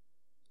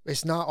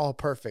 It's not all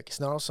perfect. It's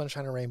not all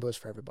sunshine and rainbows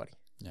for everybody.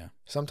 Yeah.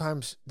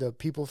 Sometimes the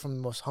people from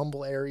the most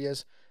humble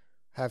areas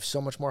have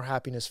so much more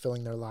happiness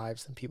filling their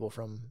lives than people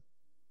from,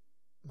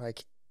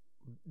 like,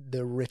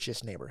 the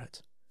richest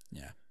neighborhoods.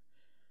 Yeah.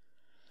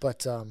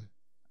 But I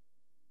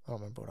don't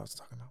remember what I was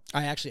talking about.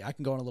 I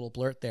can go on a little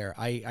blurt there.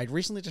 I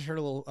recently just heard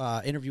a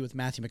little interview with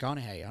Matthew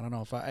McConaughey. I don't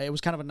know if it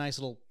was kind of a nice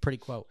little pretty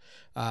quote.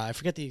 I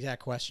forget the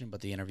exact question,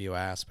 but the interview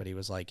asked, but he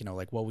was like,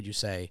 like, what would you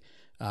say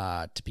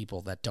to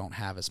people that don't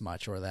have as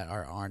much or that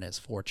aren't as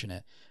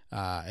fortunate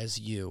as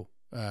you?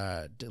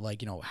 How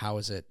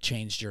has it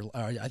changed your,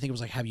 I think it was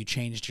like, have you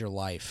changed your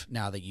life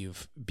now that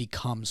you've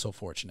become so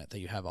fortunate that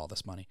you have all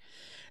this money?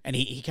 And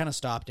he kind of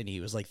stopped and he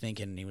was like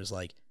thinking, and he was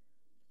like,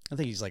 I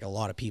think he's like, a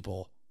lot of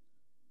people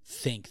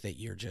think that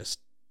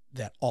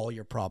that all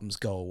your problems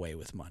go away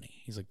with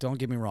money. He's like, don't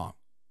get me wrong.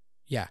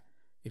 Yeah.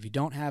 If you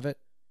don't have it,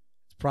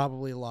 it's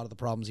probably a lot of the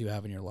problems you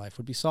have in your life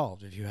would be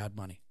solved if you had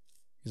money.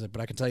 He's like,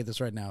 but I can tell you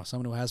this right now.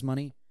 Someone who has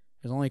money,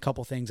 there's only a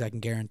couple things I can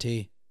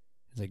guarantee.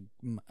 He's like,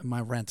 my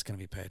rent's going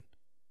to be paid.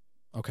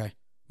 Okay.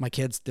 My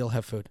kids still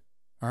have food.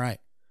 All right.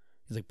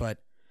 He's like, but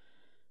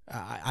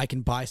I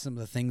can buy some of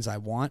the things I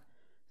want.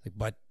 Like,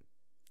 but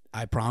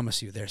I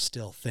promise you there's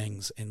still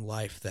things in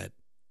life that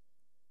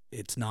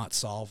it's not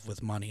solved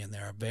with money. And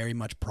there are very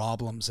much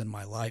problems in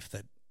my life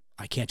that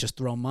I can't just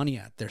throw money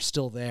at. They're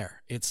still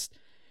there. It's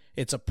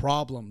a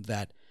problem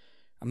that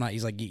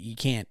he's like, you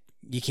can't,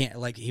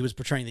 like, he was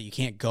portraying that you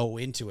can't go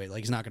into it.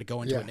 Like, he's not going to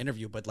go into an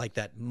interview, but like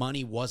that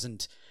money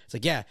wasn't, it's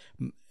like, yeah,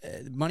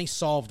 money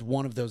solved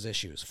one of those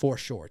issues for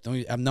sure.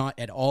 I'm not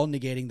at all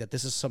negating that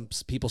this is some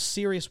people's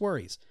serious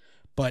worries,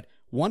 but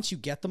once you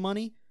get the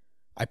money,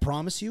 I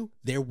promise you,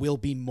 there will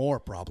be more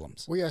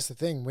problems. Well, yeah, that's the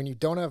thing. When you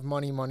don't have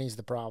money, money's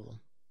the problem.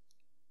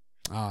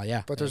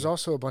 Yeah. But there's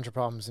also a bunch of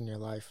problems in your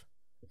life.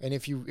 And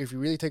if you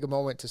really take a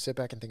moment to sit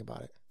back and think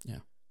about it. Yeah.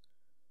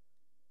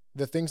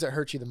 The things that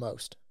hurt you the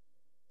most.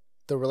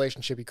 The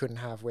relationship you couldn't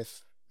have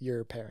with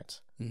your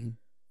parents. Mm-hmm.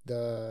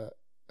 The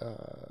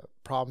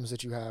problems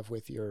that you have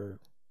with your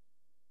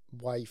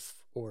wife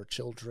or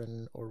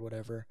children or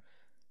whatever.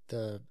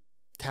 The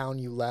town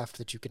you left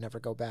that you could never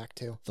go back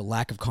to. The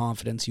lack of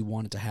confidence you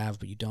wanted to have,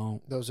 but you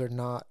don't. Those are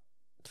not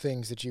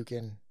things that you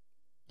can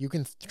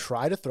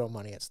try to throw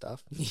money at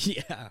stuff.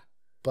 Yeah.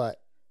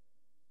 But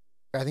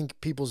I think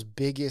people's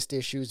biggest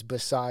issues,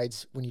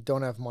 besides when you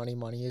don't have money,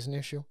 money is an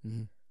issue.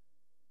 Mm-hmm.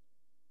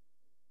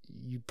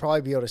 You'd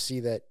probably be able to see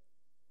that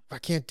I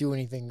can't do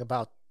anything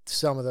about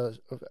some of those,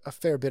 a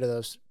fair bit of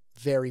those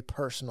very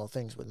personal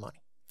things with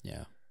money.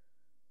 Yeah.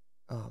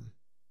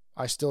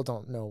 I still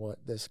don't know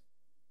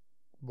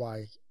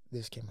why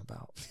this came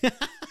about.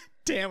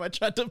 Damn, I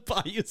tried to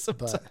buy you some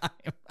time.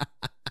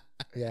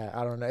 Yeah,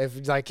 I don't know.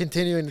 If like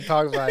continuing to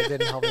talk about it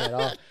didn't help me at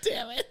all.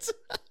 Damn it.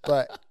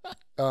 But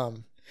I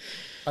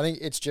think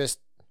it's just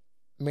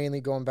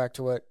mainly going back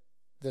to what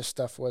this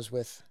stuff was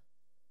with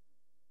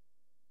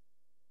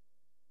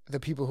the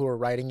people who are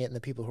writing it and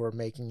the people who are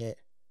making it,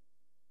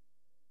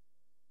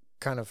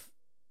 kind of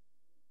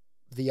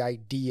the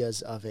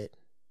ideas of it.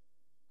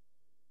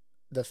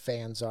 The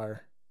fans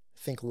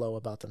think low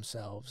about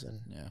themselves,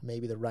 and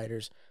maybe the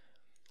writers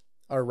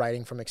are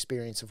writing from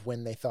experience of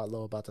when they thought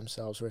low about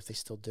themselves, or if they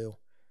still do.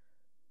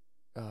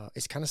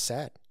 It's kind of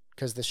sad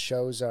because the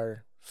shows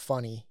are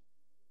funny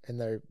and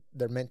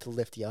they're meant to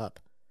lift you up,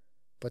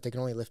 but they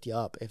can only lift you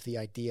up if the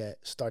idea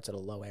starts at a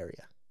low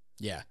area.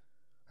 Yeah.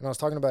 And I was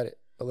talking about it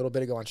a little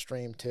bit ago on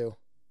stream too,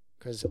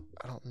 because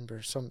I don't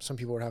remember, some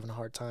people were having a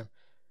hard time.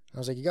 And I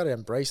was like, you got to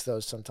embrace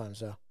those sometimes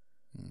though.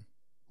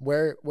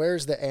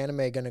 Where's the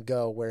anime gonna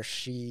go where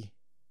she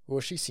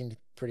seemed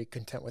pretty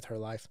content with her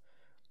life,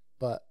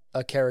 but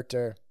a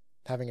character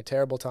having a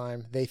terrible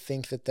time, they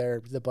think that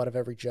they're the butt of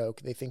every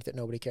joke, they think that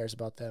nobody cares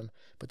about them,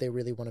 but they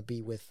really want to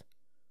be with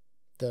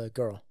the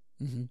girl.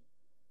 Mm-hmm.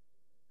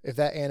 If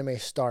that anime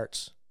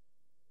starts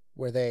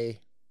where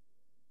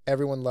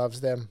everyone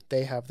loves them,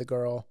 they have the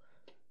girl,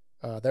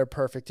 they're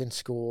perfect in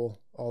school,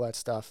 all that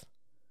stuff,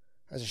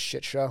 that's a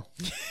shit show.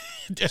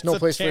 There's no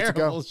place for it to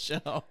go.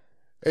 Show.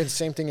 And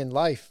same thing in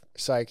life.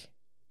 It's like,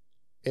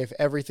 if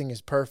everything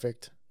is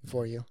perfect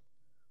for you,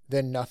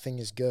 then nothing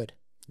is good.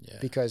 Yeah.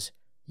 Because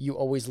you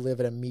always live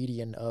at a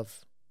median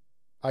of,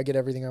 I get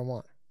everything I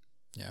want.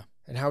 Yeah.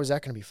 And how is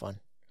that going to be fun?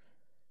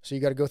 So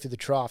you got to go through the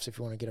troughs if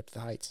you want to get up to the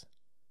heights.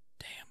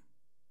 Damn.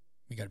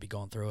 You got to be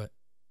going through it.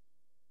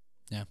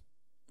 Yeah.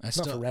 Not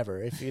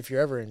forever. If you're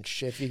ever in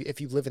shit,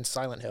 if you live in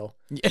Silent Hill.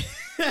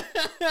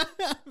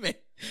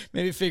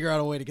 Maybe figure out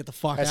a way to get the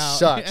fuck That out.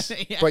 sucks.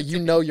 Yeah. But you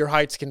know your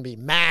heights can be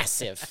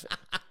massive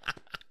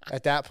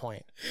at that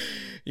point.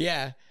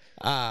 Yeah.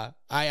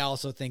 I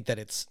also think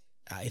that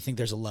I think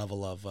there's a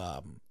level of,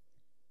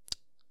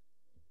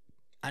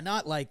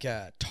 not like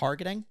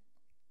targeting,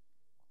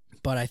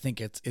 but I think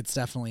it's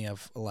definitely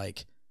of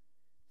like,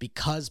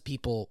 because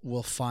people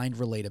will find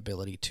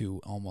relatability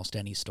to almost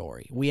any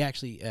story. We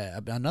actually,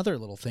 another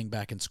little thing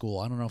back in school,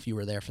 I don't know if you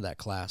were there for that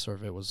class or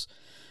if it was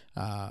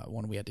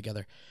one we had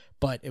together,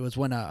 but it was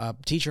when a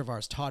teacher of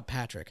ours, Todd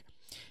Patrick,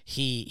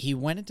 he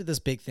went into this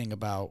big thing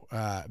about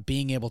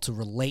being able to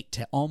relate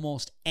to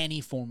almost any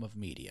form of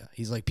media.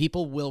 He's like,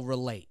 people will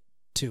relate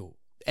to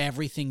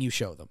everything you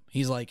show them.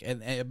 He's like,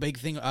 and a big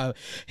thing,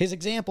 his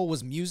example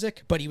was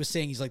music, but he was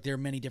saying, he's like, there are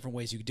many different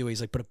ways you could do it.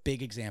 He's like, but a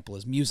big example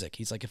is music.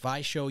 He's like, if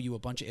I show you a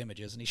bunch of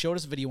images, and he showed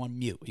us a video on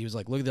mute, he was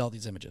like, look at all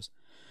these images.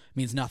 It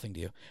means nothing to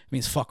you. It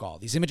means fuck all.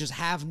 These images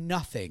have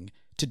nothing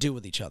to do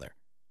with each other.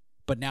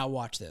 But now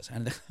watch this.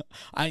 And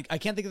I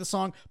can't think of the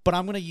song, but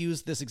I'm going to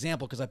use this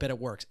example because I bet it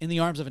works. In the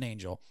Arms of an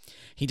Angel,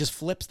 he just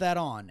flips that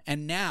on,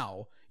 and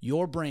now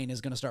your brain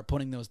is going to start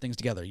putting those things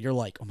together. You're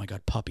like, oh my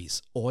God,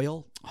 puppies,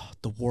 oil,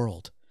 the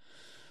world.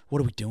 What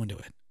are we doing to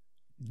it?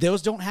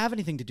 Those don't have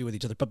anything to do with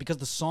each other, but because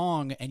the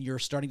song and you're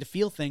starting to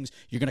feel things,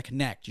 you're going to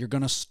connect. You're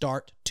going to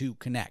start to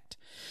connect.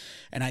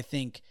 And I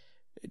think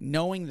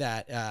knowing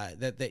that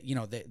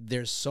that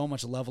there's so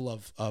much level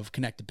of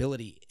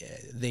connectability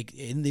they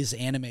in this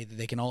anime that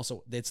they can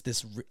also, it's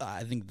this,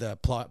 I think the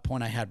plot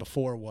point I had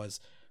before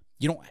was,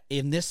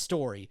 in this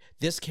story,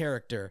 this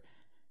character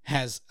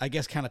has, I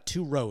guess, kind of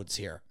two roads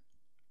here.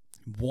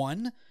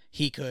 One,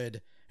 he's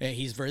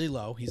very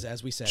low. He's,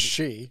 as we said,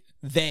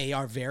 they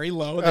are very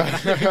low. They're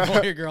not a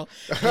boy or girl.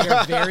 They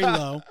are very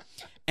low,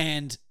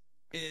 and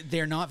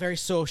they're not very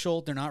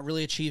social. They're not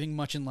really achieving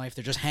much in life.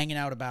 They're just hanging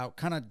out about,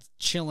 kind of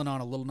chilling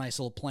on a nice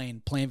little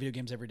plane, playing video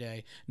games every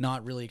day,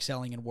 not really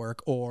excelling in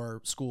work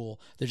or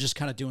school. They're just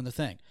kind of doing the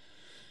thing.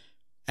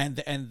 And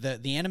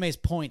the anime's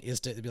point is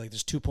to be like,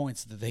 there's 2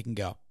 points that they can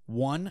go.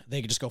 One, they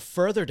could just go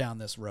further down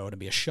this road and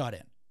be a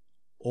shut-in.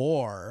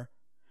 Or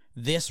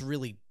this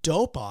really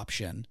dope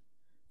option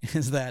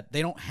is that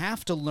they don't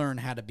have to learn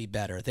how to be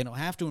better. They don't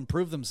have to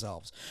improve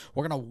themselves.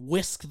 We're going to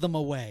whisk them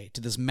away to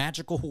this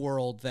magical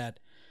world that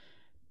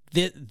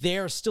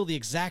they're still the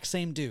exact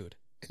same dude.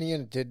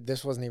 And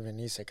this wasn't even an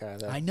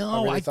isekai, though. I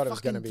know. I thought it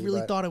was going to be.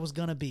 Really thought it was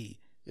going to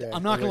be. Yeah,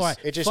 I'm not going to lie.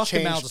 It just Fuck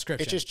changed, the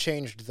mal-description. It just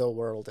changed the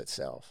world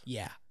itself.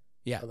 Yeah.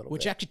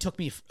 Which bit. actually took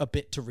me a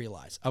bit to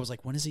realize. I was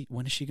like, when is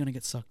she going to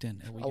get sucked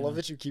in? I love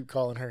that you keep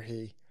calling her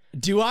he.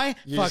 Do I?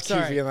 You just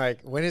keep being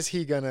like, when is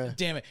he gonna?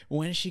 Damn it!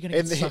 When is she gonna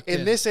get sucked in?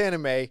 In this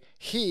anime,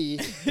 he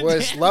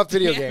loved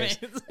video games,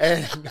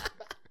 and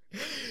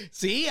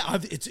see,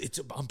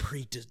 I'm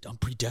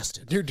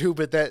predestined. Dude,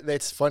 but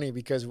that's funny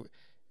because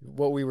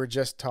what we were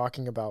just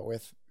talking about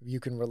with you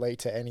can relate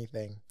to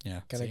anything. Yeah,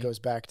 kind of goes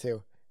back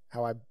to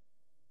how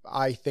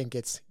I think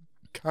it's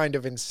kind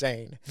of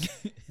insane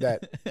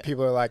that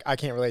people are like, I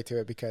can't relate to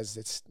it because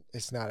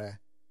it's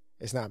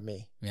not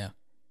me. Yeah.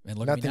 And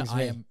look at me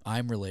now,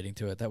 I'm relating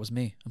to it. That was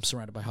me. I'm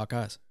surrounded by hawk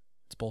eyes.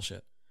 It's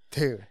bullshit.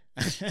 Dude,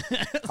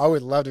 I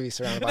would love to be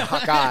surrounded by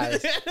hawk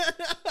eyes.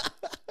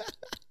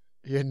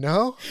 You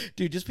know?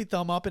 Dude, just be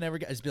thumb up and every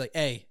guy. Just be like,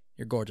 hey,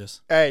 you're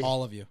gorgeous. Hey.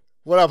 All of you.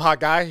 What up,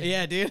 hot guy?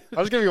 Yeah, dude. I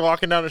was going to be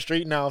walking down the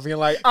street now being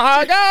like,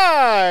 hot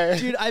guy!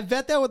 Dude, I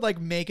bet that would like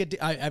make it.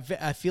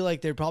 I feel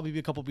like there'd probably be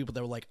a couple people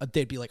that were like,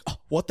 they'd be like, oh,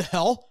 what the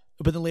hell?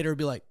 But then later it'd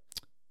be like,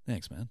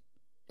 thanks, man.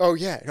 Oh,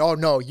 yeah. Oh,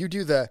 no. You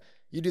do the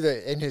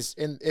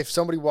if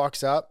somebody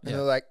walks up and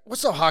they're like,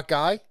 what's up, hot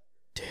guy?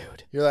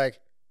 Dude. You're like,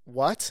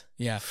 what?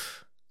 Yeah.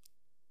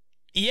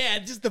 Yeah,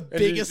 just the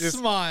biggest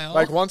smile.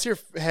 Like once your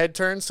head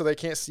turns so they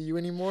can't see you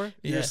anymore,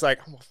 you're just like,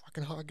 I'm a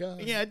fucking hot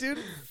guy. Yeah, dude.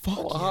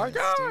 Fuck hot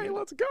guy. Dude.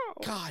 Let's go.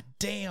 God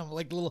damn.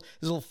 Like this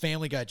little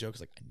Family Guy joke is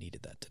like, I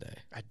needed that today.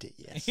 I did,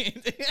 yes.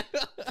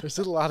 There's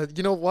a lot of,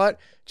 you know what?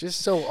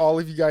 Just so all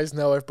of you guys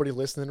know, everybody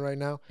listening right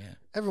now,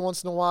 every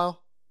once in a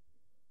while,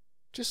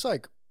 just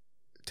like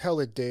tell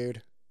a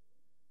dude,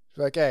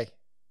 like, hey,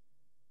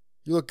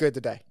 you look good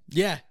today.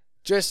 Yeah.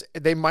 Just,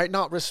 they might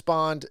not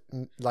respond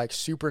like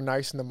super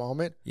nice in the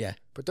moment. Yeah.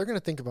 But they're going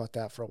to think about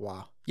that for a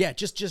while. Yeah.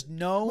 Just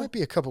know. It might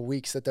be a couple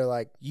weeks that they're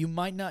like.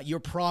 You're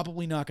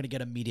probably not going to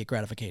get immediate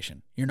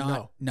gratification. You're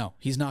not. No.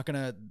 He's not going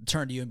to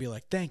turn to you and be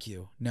like, thank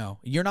you. No.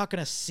 You're not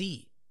going to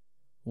see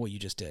what you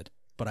just did.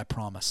 But I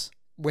promise.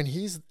 When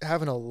he's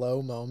having a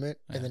low moment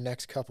in the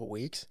next couple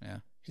weeks,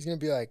 he's going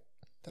to be like,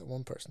 that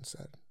one person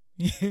said,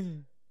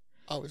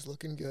 I was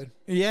looking good.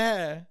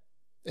 Yeah.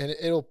 And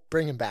it'll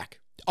bring him back.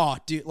 Oh,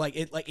 dude,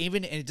 it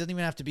doesn't even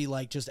have to be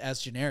like just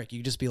as generic. You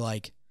can just be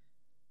like,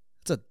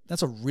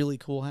 that's a really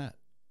cool hat.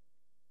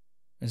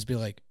 And you just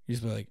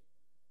be like,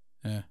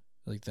 yeah,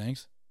 like,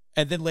 thanks.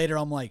 And then later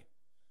I'm like,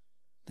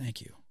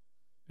 thank you.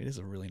 It is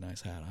a really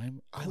nice hat.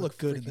 I look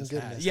good in this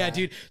hat. Yeah,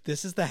 dude,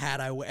 this is the hat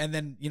I wear. And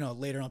then,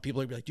 later on people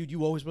will be like, dude,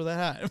 you always wear that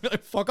hat. I'm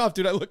like, fuck off,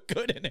 dude. I look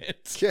good in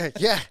it.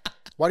 Yeah.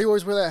 Why do you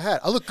always wear that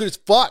hat? I look good as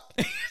fuck.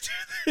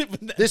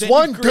 This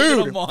one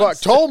dude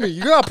told me,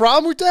 you got a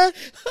problem with that?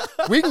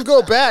 We can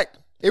go back.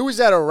 It was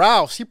at a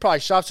Ralph's. He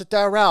probably shops at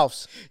that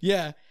Ralph's.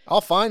 Yeah. I'll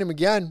find him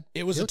again.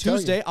 It was a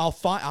Tuesday.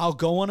 I'll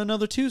go on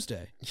another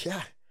Tuesday.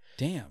 Yeah.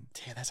 Damn,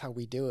 that's how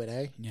we do it,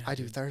 eh? Yeah, I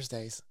do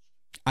Thursdays.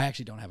 I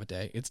actually don't have a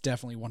day. It's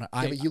definitely one of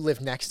but you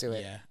live next to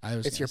it. Yeah.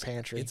 It's your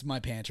pantry. It's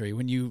my pantry.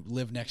 When you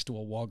live next to a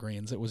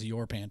Walgreens, it was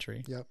your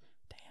pantry. Yep.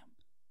 Damn.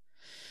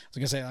 I was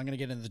going to say, I'm going to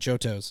get into the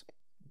Jotos.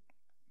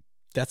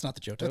 That's not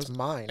the Jotos. That's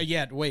mine.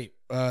 Yeah, wait.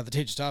 The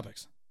Tages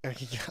Topics. I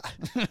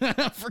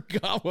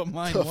forgot what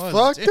mine the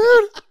was. Fuck,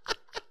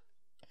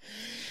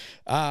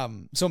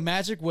 dude? So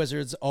magic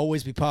wizards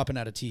always be popping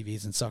out of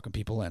TVs and sucking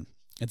people in.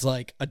 It's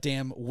like a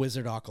damn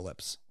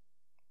wizard-ocalypse.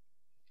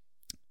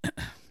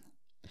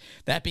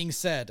 That being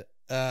said,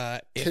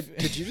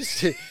 did you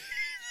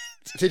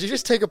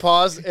just take a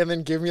pause and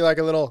then give me like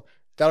a little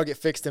that'll get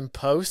fixed in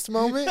post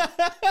moment?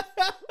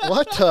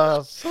 What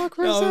the fuck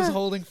was that? I was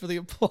holding for the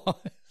applause.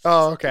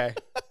 Oh, okay.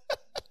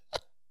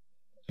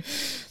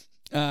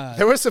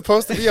 There was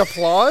supposed to be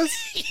applause?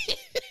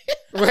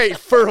 Wait,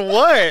 for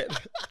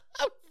what?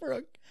 For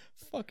a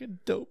fucking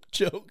dope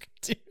joke,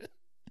 dude.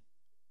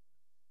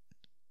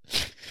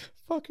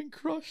 Fucking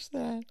crush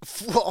that.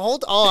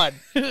 Hold on.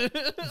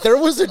 There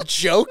was a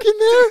joke in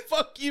there?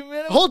 Fuck you,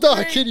 man. Hold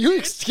on. Can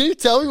you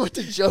tell me what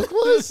the joke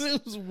was?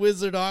 It was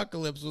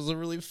Wizardocalypse was a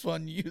really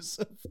fun use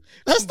of.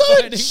 That's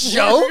not a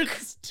joke.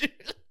 Words, dude.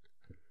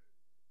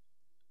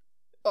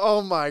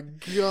 Oh my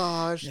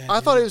gosh. Yeah, I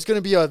thought it was going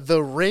to be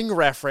The Ring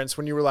reference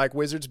when you were like,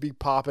 wizards be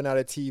popping out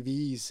of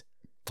TVs.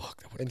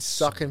 Fuck, that and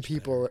sucking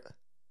people. Better.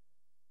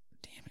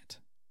 Damn it.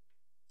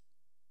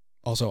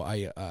 Also,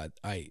 I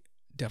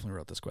definitely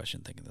wrote this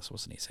question thinking this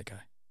was an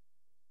isekai.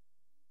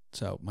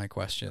 So my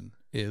question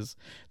is,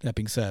 that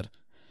being said,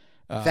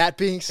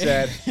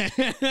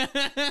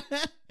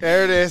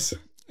 there it is.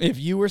 If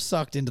you were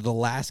sucked into the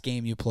last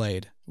game you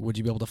played, would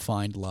you be able to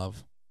find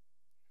love?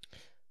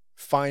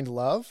 Find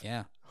love?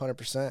 Yeah.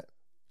 100%.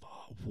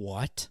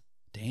 What?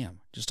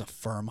 Damn. Just a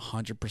firm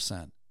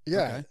 100%. Yeah.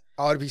 Okay.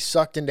 I would be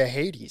sucked into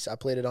Hades. I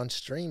played it on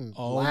stream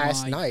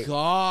last night. Oh my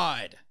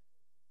God.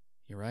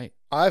 You're right.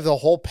 I have the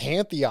whole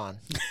pantheon.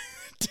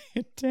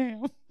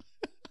 Damn.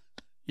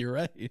 You're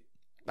right.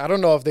 I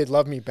don't know if they'd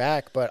love me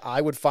back, but I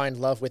would find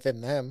love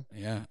within them.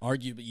 Yeah.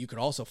 Argue, but you could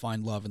also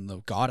find love in the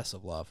goddess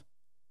of love.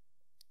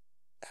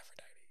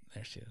 Aphrodite.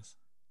 There she is.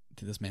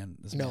 Dude, this man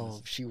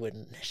she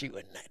wouldn't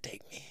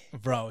take me.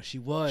 Bro, she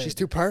would. She's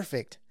too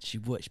perfect. She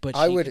would. But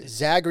I would.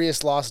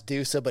 Zagreus lost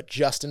Dusa, but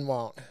Justin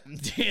won't.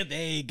 Dude,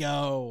 there you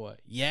go.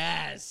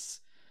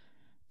 Yes.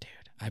 Dude,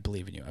 I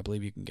believe in you. I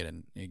believe you can get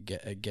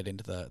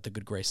into the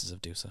good graces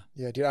of Dusa.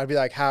 Yeah, dude. I'd be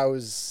like,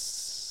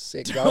 how's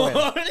it going,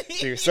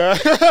 Dusa?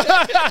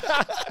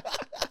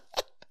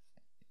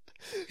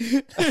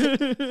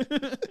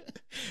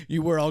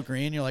 You were all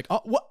green. You're like, oh,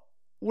 what?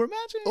 We're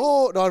matching?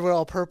 Oh, no, I wear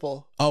all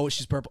purple. Oh,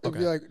 she's purple. Okay.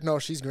 It'd be like, no,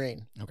 she's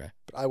green. Okay.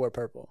 But I wear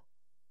purple.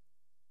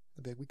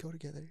 I'd be like, we go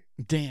together.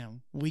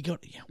 Damn. Yeah,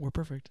 we're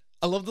perfect.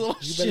 I love the little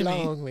shimmy. You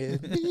belong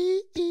with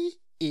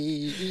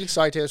me.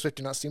 Sorry, Taylor Swift,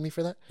 do not sue me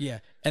for that. Yeah.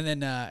 And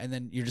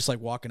then you're just like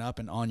walking up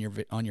and on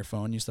your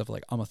phone, you stuff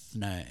like, I'm a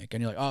snake.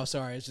 And you're like, oh,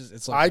 sorry.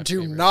 It's like I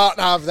do not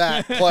have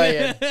that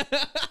playing.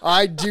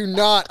 I do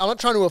not. I'm not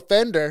trying to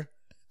offend her.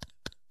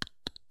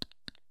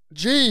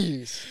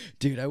 Jeez.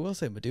 Dude, I will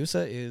say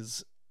Medusa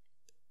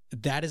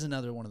that is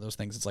another one of those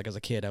things. It's like as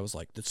a kid, I was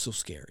like, that's so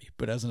scary.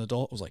 But as an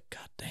adult, I was like,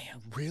 God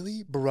damn.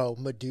 Really? Bro,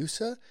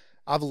 Medusa?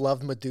 I've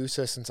loved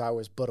Medusa since I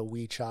was but a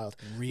wee child.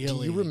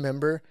 Really? Do you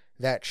remember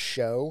that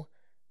show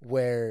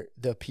where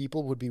the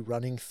people would be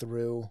running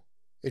through,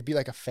 it'd be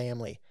like a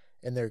family,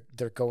 and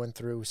they're going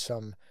through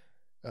some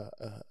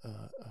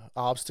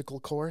obstacle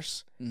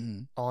course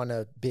on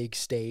a big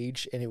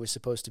stage, and it was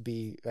supposed to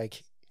be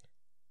like,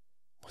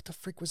 what the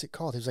freak was it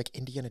called? It was like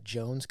Indiana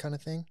Jones kind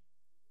of thing.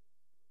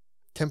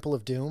 Temple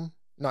of Doom?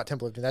 Not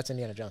Temple of Doom. That's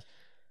Indiana Jones.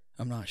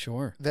 I'm not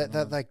sure.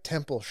 That like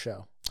temple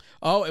show.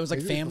 Oh, it was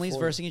like families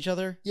versing each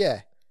other?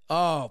 Yeah.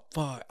 Oh,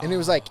 fuck. And it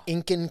was like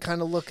Incan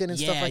kind of looking and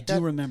stuff like that. Yeah, I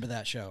do remember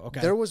that show.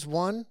 Okay. There was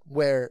one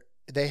where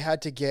they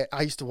had to get,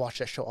 I used to watch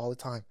that show all the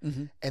time.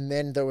 Mm-hmm. And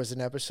then there was an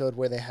episode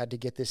where they had to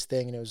get this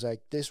thing, and it was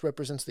like, this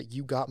represents that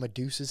you got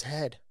Medusa's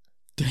head.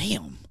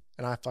 Damn.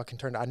 And I fucking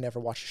turned, I never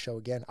watched the show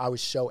again. I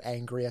was so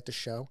angry at the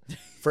show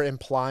for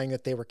implying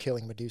that they were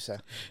killing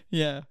Medusa.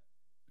 Yeah.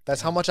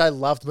 That's how much I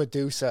loved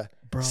Medusa.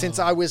 Bro. Since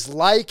I was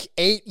like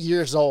 8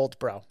 years old,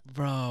 bro.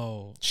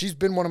 Bro. She's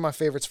been one of my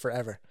favorites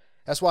forever.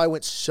 That's why I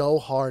went so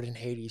hard in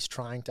Hades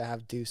trying to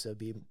have Dusa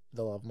be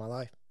the love of my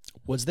life.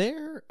 Was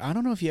there, I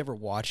don't know if you ever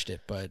watched it,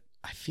 but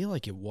I feel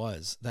like it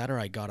was. That or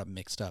I got them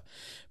mixed up.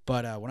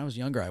 But when I was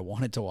younger, I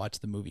wanted to watch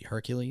the movie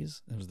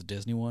Hercules. It was the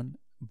Disney one.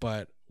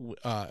 But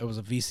it was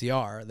a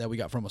VCR that we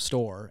got from a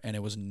store, and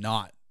it was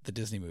not the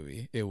Disney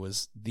movie. It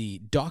was the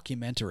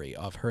documentary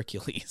of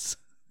Hercules.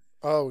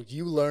 Oh,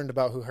 you learned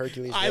about who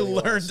Hercules I really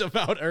learned was.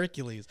 about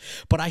Hercules,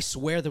 but I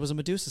swear there was a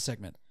Medusa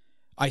segment.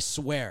 I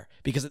swear,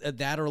 because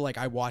that or like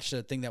I watched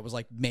a thing that was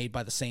like made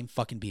by the same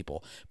fucking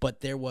people, but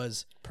there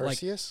was like,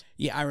 Perseus?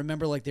 yeah, I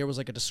remember like there was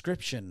like a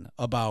description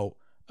about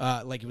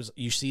like it was,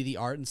 you see the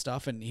art and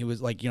stuff, and he was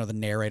like, you know, the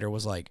narrator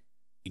was like,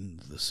 in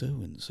the so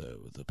and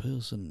so, the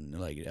person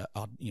like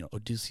you know,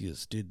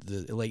 Odysseus did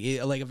the like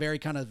a very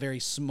kind of very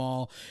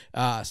small,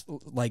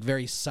 like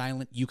very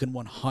silent. You can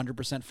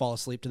 100% fall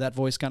asleep to that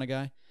voice kind of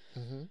guy.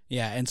 Mm-hmm.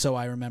 Yeah, and so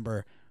I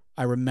remember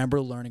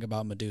learning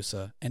about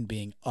Medusa and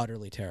being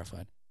utterly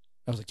terrified.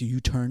 I was like, "Do you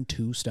turn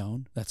to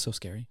stone? That's so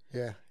scary."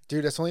 Yeah.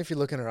 Dude, that's only if you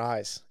look in her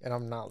eyes. And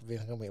I'm not going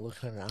to be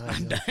looking in her eyes.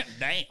 You know?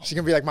 Damn. She's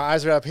going to be like, my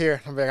eyes are up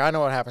here. I'm like, I know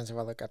what happens if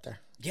I look up there.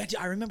 Yeah, dude,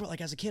 I remember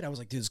like as a kid, I was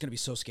like, "Dude, it's gonna be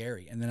so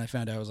scary." And then I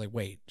found out, I was like,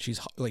 "Wait, she's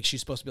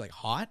supposed to be like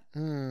hot?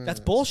 That's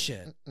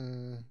bullshit."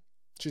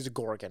 She's a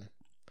Gorgon.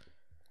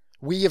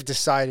 We have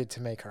decided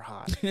to make her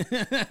hot.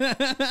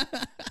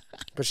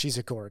 But she's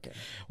a Gorgon.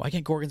 Why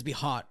can't Gorgons be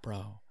hot,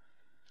 bro?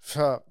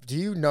 So, do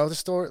you know the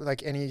story,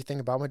 like anything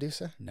about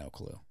Medusa? No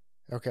clue.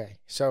 Okay.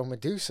 So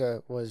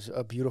Medusa was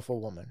a beautiful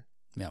woman.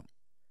 Yeah.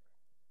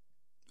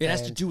 It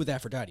has to And- do with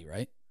Aphrodite,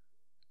 right?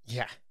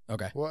 Yeah.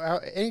 Okay. Well,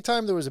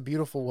 anytime there was a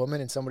beautiful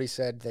woman and somebody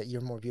said that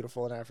you're more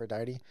beautiful than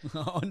Aphrodite,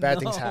 Oh, Bad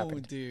things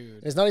happened.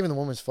 dude. it's not even the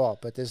woman's fault.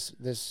 But this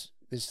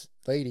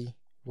lady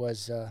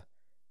was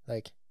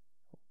like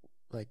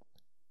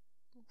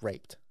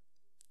raped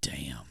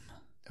Damn.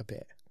 a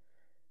bit,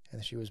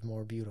 and she was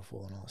more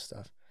beautiful and all this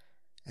stuff.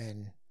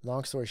 And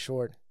long story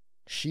short,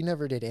 she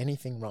never did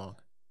anything wrong.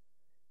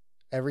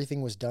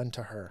 Everything was done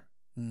to her.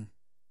 Mm.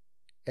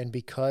 And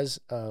because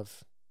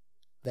of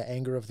the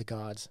anger of the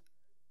gods,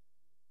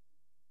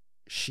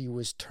 she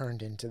was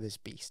turned into this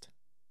beast.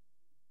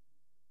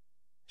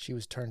 She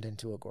was turned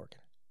into a Gorgon.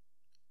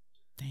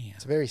 Damn.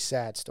 It's a very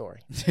sad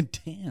story.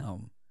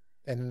 Damn.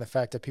 And then the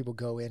fact that people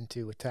go in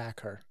to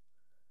attack her.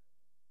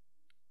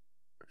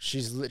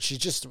 She's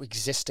just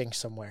existing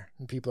somewhere,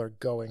 and people are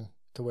going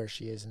to where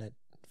she is and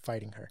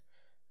fighting her.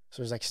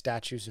 So there's like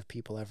statues of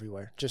people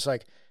everywhere, just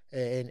like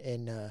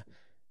in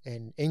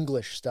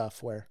English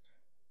stuff where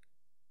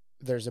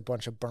there's a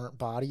bunch of burnt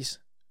bodies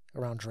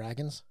around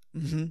dragons.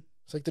 Mm-hmm.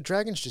 It's like the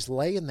dragon's just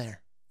laying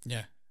there.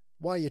 Yeah.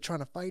 Why are you trying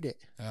to fight it?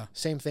 Yeah.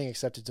 Same thing,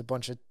 except it's a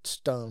bunch of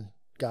stone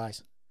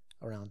guys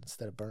around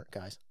instead of burnt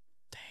guys.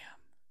 Damn.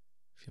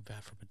 I feel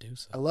bad for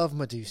Medusa. I love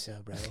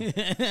Medusa, bro.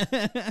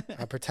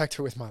 I protect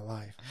her with my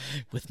life.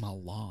 With my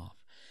love.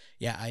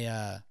 Yeah,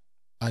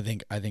 I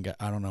think I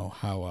don't know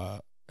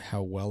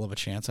how well of a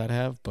chance I'd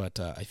have, but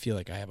I feel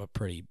like I have a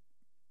pretty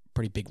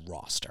big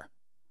roster.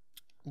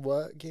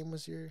 What game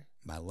was your?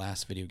 My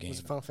last video game, Was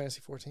it Final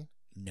Fantasy 14?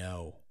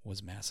 no,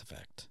 was Mass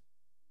Effect.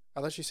 I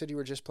thought you said you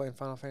were just playing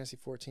Final Fantasy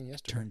 14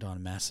 yesterday. Turned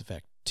on Mass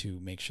Effect to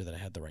make sure that I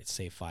had the right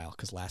save file,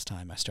 because last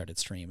time I started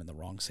stream in the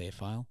wrong save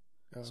file,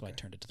 Oh, so I okay.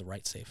 turned it to the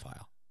right save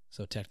file.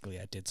 So technically,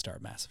 I did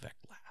start Mass Effect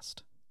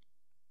last.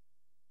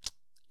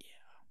 Yeah.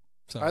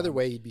 So Either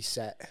way, you'd be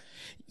set.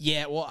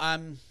 yeah. Well, I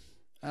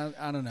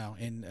don't know,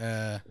 and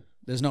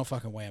there's no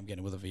fucking way I'm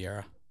getting with a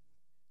Vieira.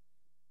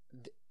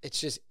 It's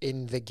just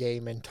in the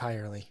game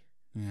entirely.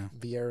 Yeah.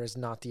 Vieira is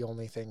not the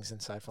only things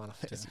inside Final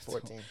Fantasy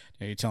 14.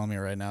 Are you telling me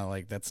right now,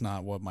 like, that's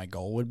not what my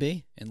goal would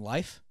be in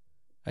life?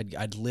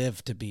 I'd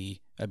live to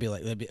be. I'd be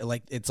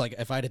like it's like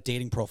if I had a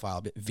dating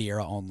profile, it'd be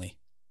Vieira only.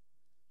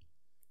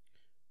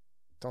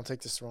 Don't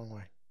take this the wrong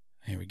way.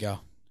 Here we go.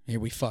 Here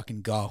we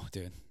fucking go,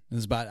 dude.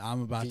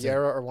 I'm about to.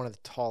 Vieira are one of the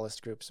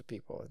tallest groups of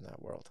people in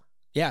that world.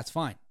 Yeah, it's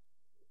fine.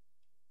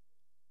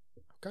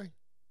 Okay.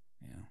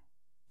 Yeah,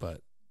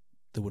 but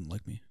they wouldn't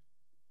like me.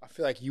 I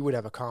feel like you would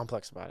have a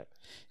complex about it.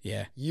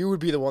 Yeah. You would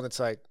be the one that's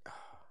like, oh,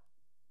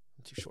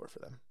 I'm too short for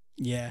them.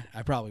 Yeah,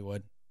 I probably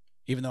would.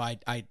 Even though I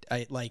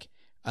like,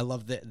 I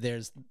love that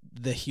there's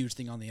the huge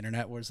thing on the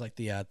internet where it's like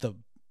the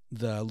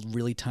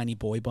really tiny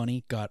boy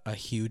bunny got a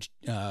huge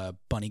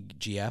bunny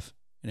GF,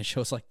 and it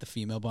shows like the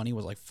female bunny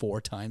was like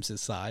 4 times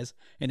his size,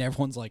 and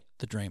everyone's like,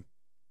 the dream.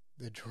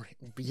 The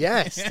dream.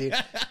 Yes, dude.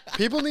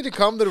 People need to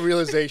come to the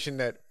realization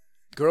that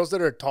girls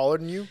that are taller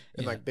than you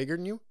and Yeah. like bigger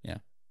than you Yeah.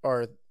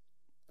 are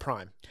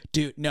prime.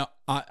 Dude, no,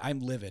 I'm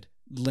livid.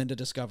 Linda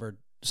discovered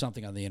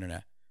something on the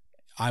internet.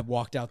 I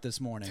walked out this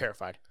morning.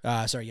 Terrified.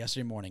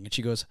 Yesterday morning, and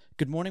she goes,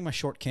 "Good morning, my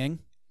short king."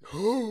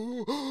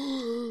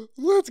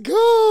 Let's go.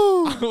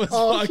 I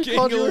was she fucking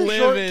called you a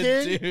short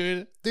livid, king?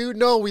 dude. Dude,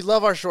 no, we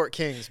love our short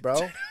kings,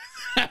 bro.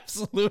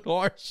 Absolute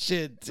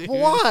horseshit, dude.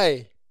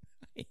 Why?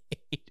 I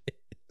hate it.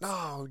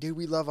 No, dude,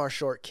 we love our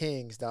short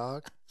kings,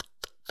 dog.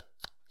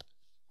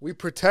 We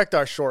protect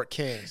our short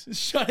kings.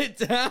 Shut it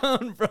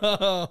down,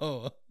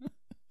 bro.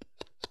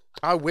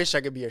 I wish I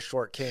could be a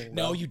short king.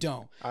 No, bro. you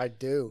don't. I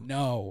do.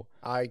 No.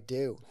 I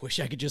do. Wish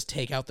I could just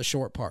take out the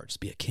short part, just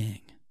be a king.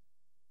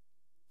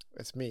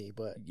 It's me,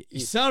 but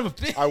You son of a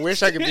bitch. I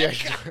wish I could be a God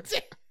short.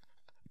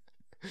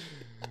 damn.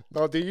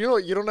 No, dude, you know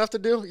what you don't have to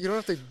do? You don't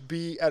have to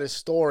be at a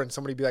store and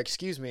somebody be like,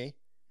 "Excuse me,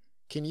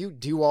 can you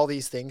do all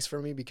these things for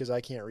me because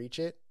I can't reach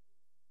it?"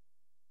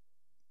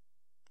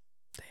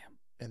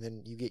 and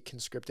then you get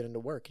conscripted into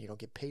work and you don't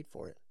get paid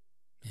for it.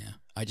 Yeah.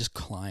 I just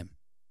climb.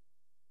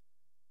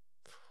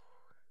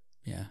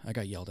 Yeah. I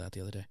got yelled at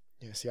the other day.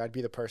 Yeah, see, I'd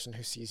be the person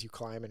who sees you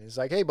climbing and is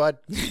like, "Hey, bud,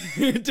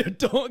 Dude,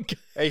 don't.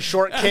 hey,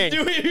 short king,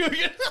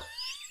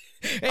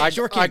 Hey,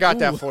 short king. I got Ooh.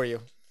 that for you."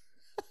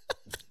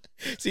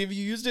 See, if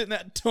you used it in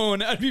that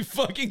tone, I'd be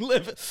fucking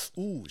livid.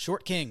 Ooh,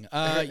 short king.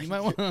 You might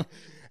want to.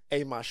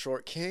 Hey, my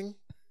short king.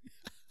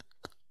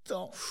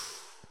 Don't.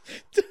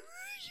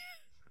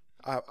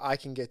 I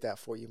can get that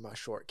for you, my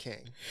short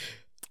king.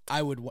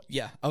 I would.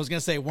 Yeah, I was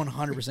gonna say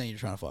 100%. You're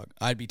trying to fuck.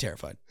 I'd be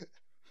terrified.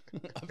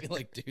 I'd be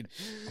like, dude.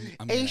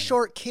 I'm Hey,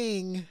 short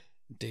king.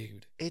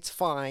 dude. It's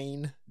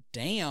fine.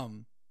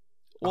 Damn.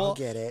 I'll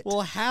get it.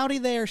 Well, howdy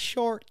there,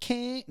 short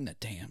king. No,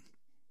 damn.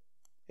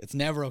 It's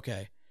never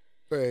okay.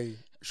 Hey,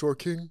 short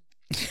king.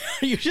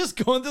 You're just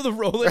going through the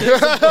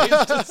Rolodex of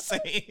ways to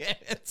say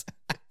it.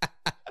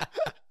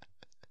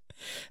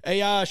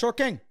 Hey, short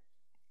king.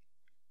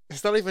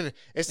 It's not even.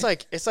 It's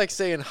like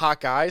saying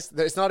hot guys.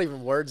 It's not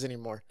even words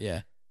anymore.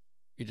 Yeah.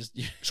 You just.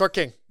 Short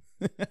king.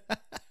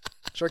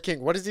 Short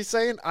king. What is he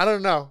saying? I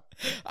don't know.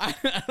 I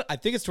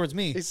think it's towards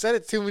me. He said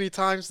it too many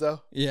times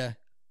though. Yeah.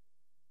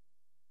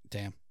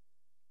 Damn.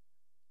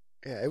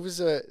 Yeah, it was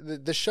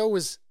the show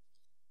was.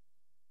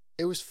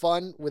 It was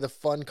fun with a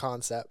fun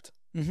concept.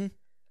 Mm-hmm.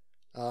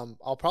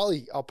 I'll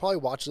probably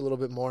watch it a little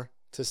bit more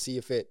to see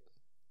if it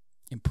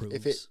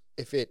Improves.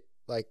 if it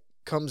like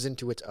comes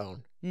into its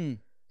own. Mm.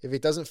 If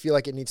it doesn't feel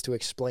like it needs to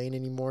explain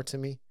anymore to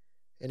me,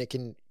 and it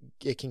can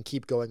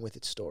keep going with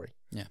its story.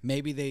 Yeah,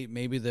 maybe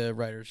the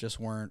writers just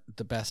weren't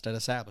the best at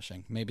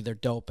establishing. Maybe they're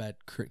dope at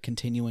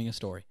continuing a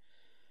story.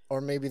 Or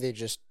maybe they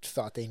just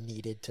thought they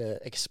needed to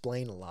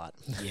explain a lot.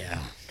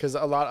 Yeah, Because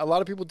a lot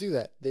of people do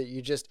that. That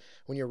you just,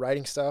 when you're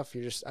writing stuff,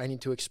 I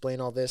need to explain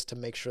all this to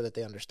make sure that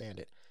they understand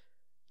it.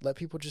 Let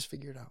people just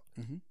figure it out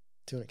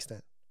to an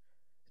extent.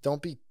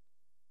 Don't be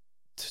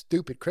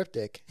stupid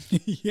cryptic,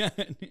 yeah,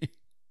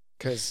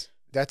 because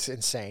that's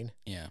insane.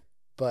 yeah.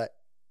 But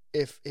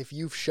if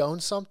you've shown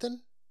something,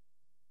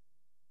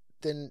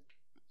 then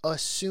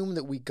assume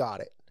that we got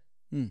it.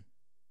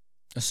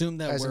 Assume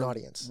that as an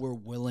audience, we're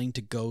willing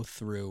to go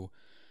through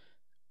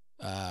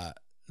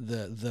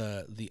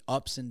the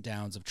ups and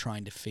downs of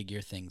trying to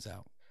figure things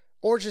out,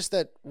 or just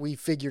that we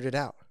figured it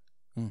out.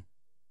 Mm.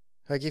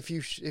 Like if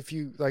you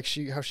like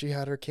how she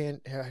had her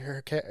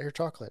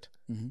chocolate.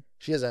 Mm-hmm.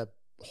 She has a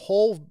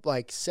whole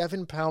like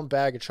 7-pound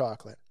bag of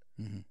chocolate.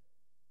 Mm-hmm.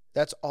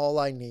 That's all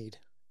I need.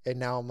 And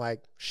now I'm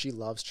like, she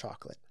loves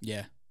chocolate.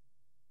 Yeah.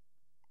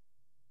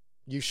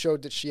 You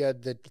showed that she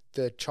had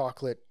the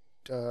chocolate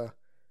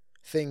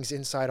things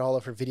inside all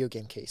of her video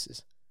game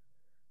cases.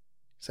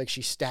 It's like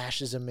she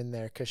stashes them in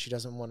there because she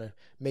doesn't want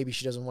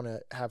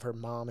to have her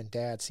mom and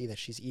dad see that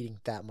she's eating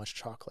that much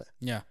chocolate.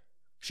 Yeah.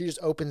 She just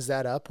opens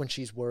that up when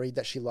she's worried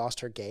that she lost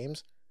her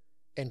games,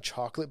 and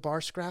chocolate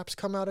bar scraps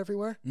come out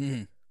everywhere.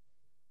 Mm-hmm.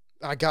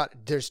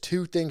 There's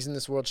 2 things in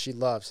this world she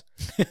loves.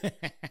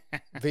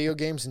 Video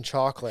games and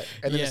chocolate.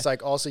 And then it's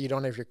like, also, you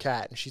don't have your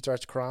cat. And she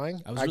starts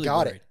crying. I was really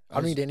got worried. it. I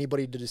don't need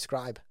anybody to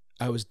describe.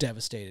 I was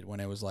devastated when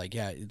it was like,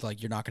 yeah,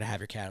 like you're not going to have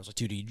your cat. I was like,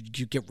 dude,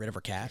 you get rid of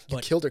her cat? You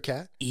killed her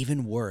cat?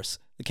 Even worse,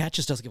 the cat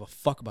just doesn't give a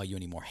fuck about you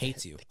anymore,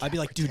 hates you. I'd be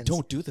like, dude,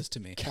 don't do this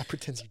to me. Cat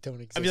pretends you don't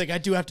exist. I'd be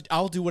like,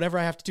 I'll do whatever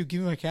I have to do. Give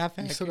me my cat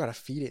back. You still got to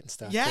feed it and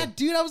stuff. Yeah, too.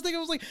 dude, I'd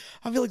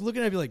be like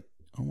looking at it, I'd be like,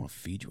 I don't want to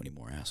feed you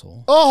anymore,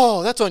 asshole.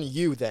 Oh, that's on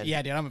you then.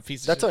 Yeah, dude, I'm a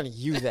piece of That's shit. on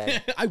you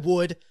then. I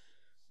would.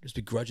 Just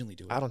begrudgingly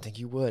do it. I don't think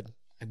you would.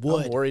 I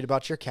would. I'm worried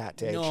about your cat,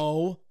 Tage.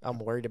 No. I'm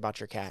worried about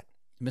your cat.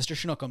 Mr.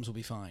 Schnookums will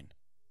be fine.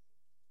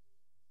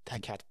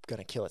 That cat's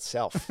gonna kill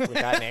itself with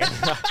that name.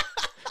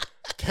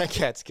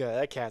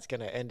 That cat's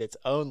gonna end its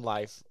own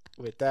life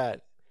with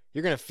that.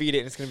 You're gonna feed it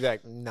and it's gonna be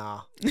like,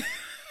 nah.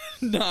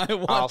 Nah, I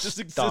want I'll this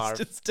starve.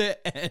 existence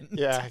to end.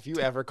 Yeah, if you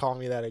ever call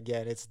me that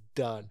again, it's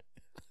done.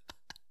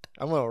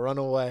 I'm gonna run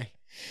away.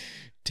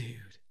 Dude.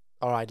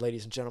 All right,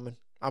 ladies and gentlemen.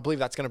 I believe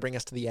that's gonna bring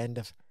us to the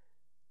end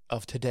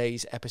of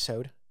today's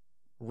episode.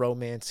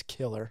 Romantic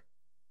killer.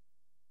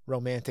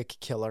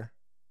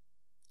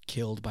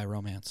 Killed by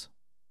romance.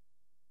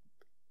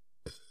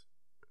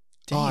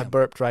 Damn. Oh, I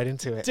burped right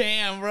into it.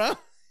 Damn, bro.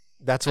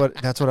 That's what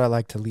I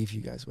like to leave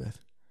you guys with.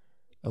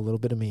 A little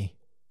bit of me.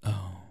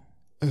 Oh.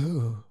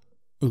 Ooh.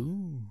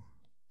 Ooh.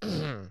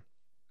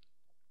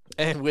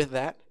 And with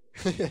that,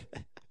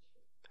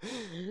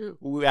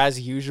 as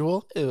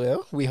usual,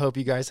 we hope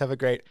you guys have a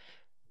great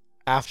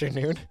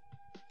afternoon,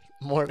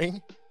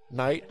 morning,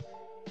 night,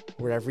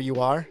 wherever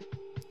you are.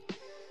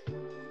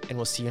 And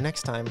we'll see you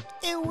next time.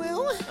 It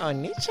will.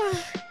 On Nietzsche.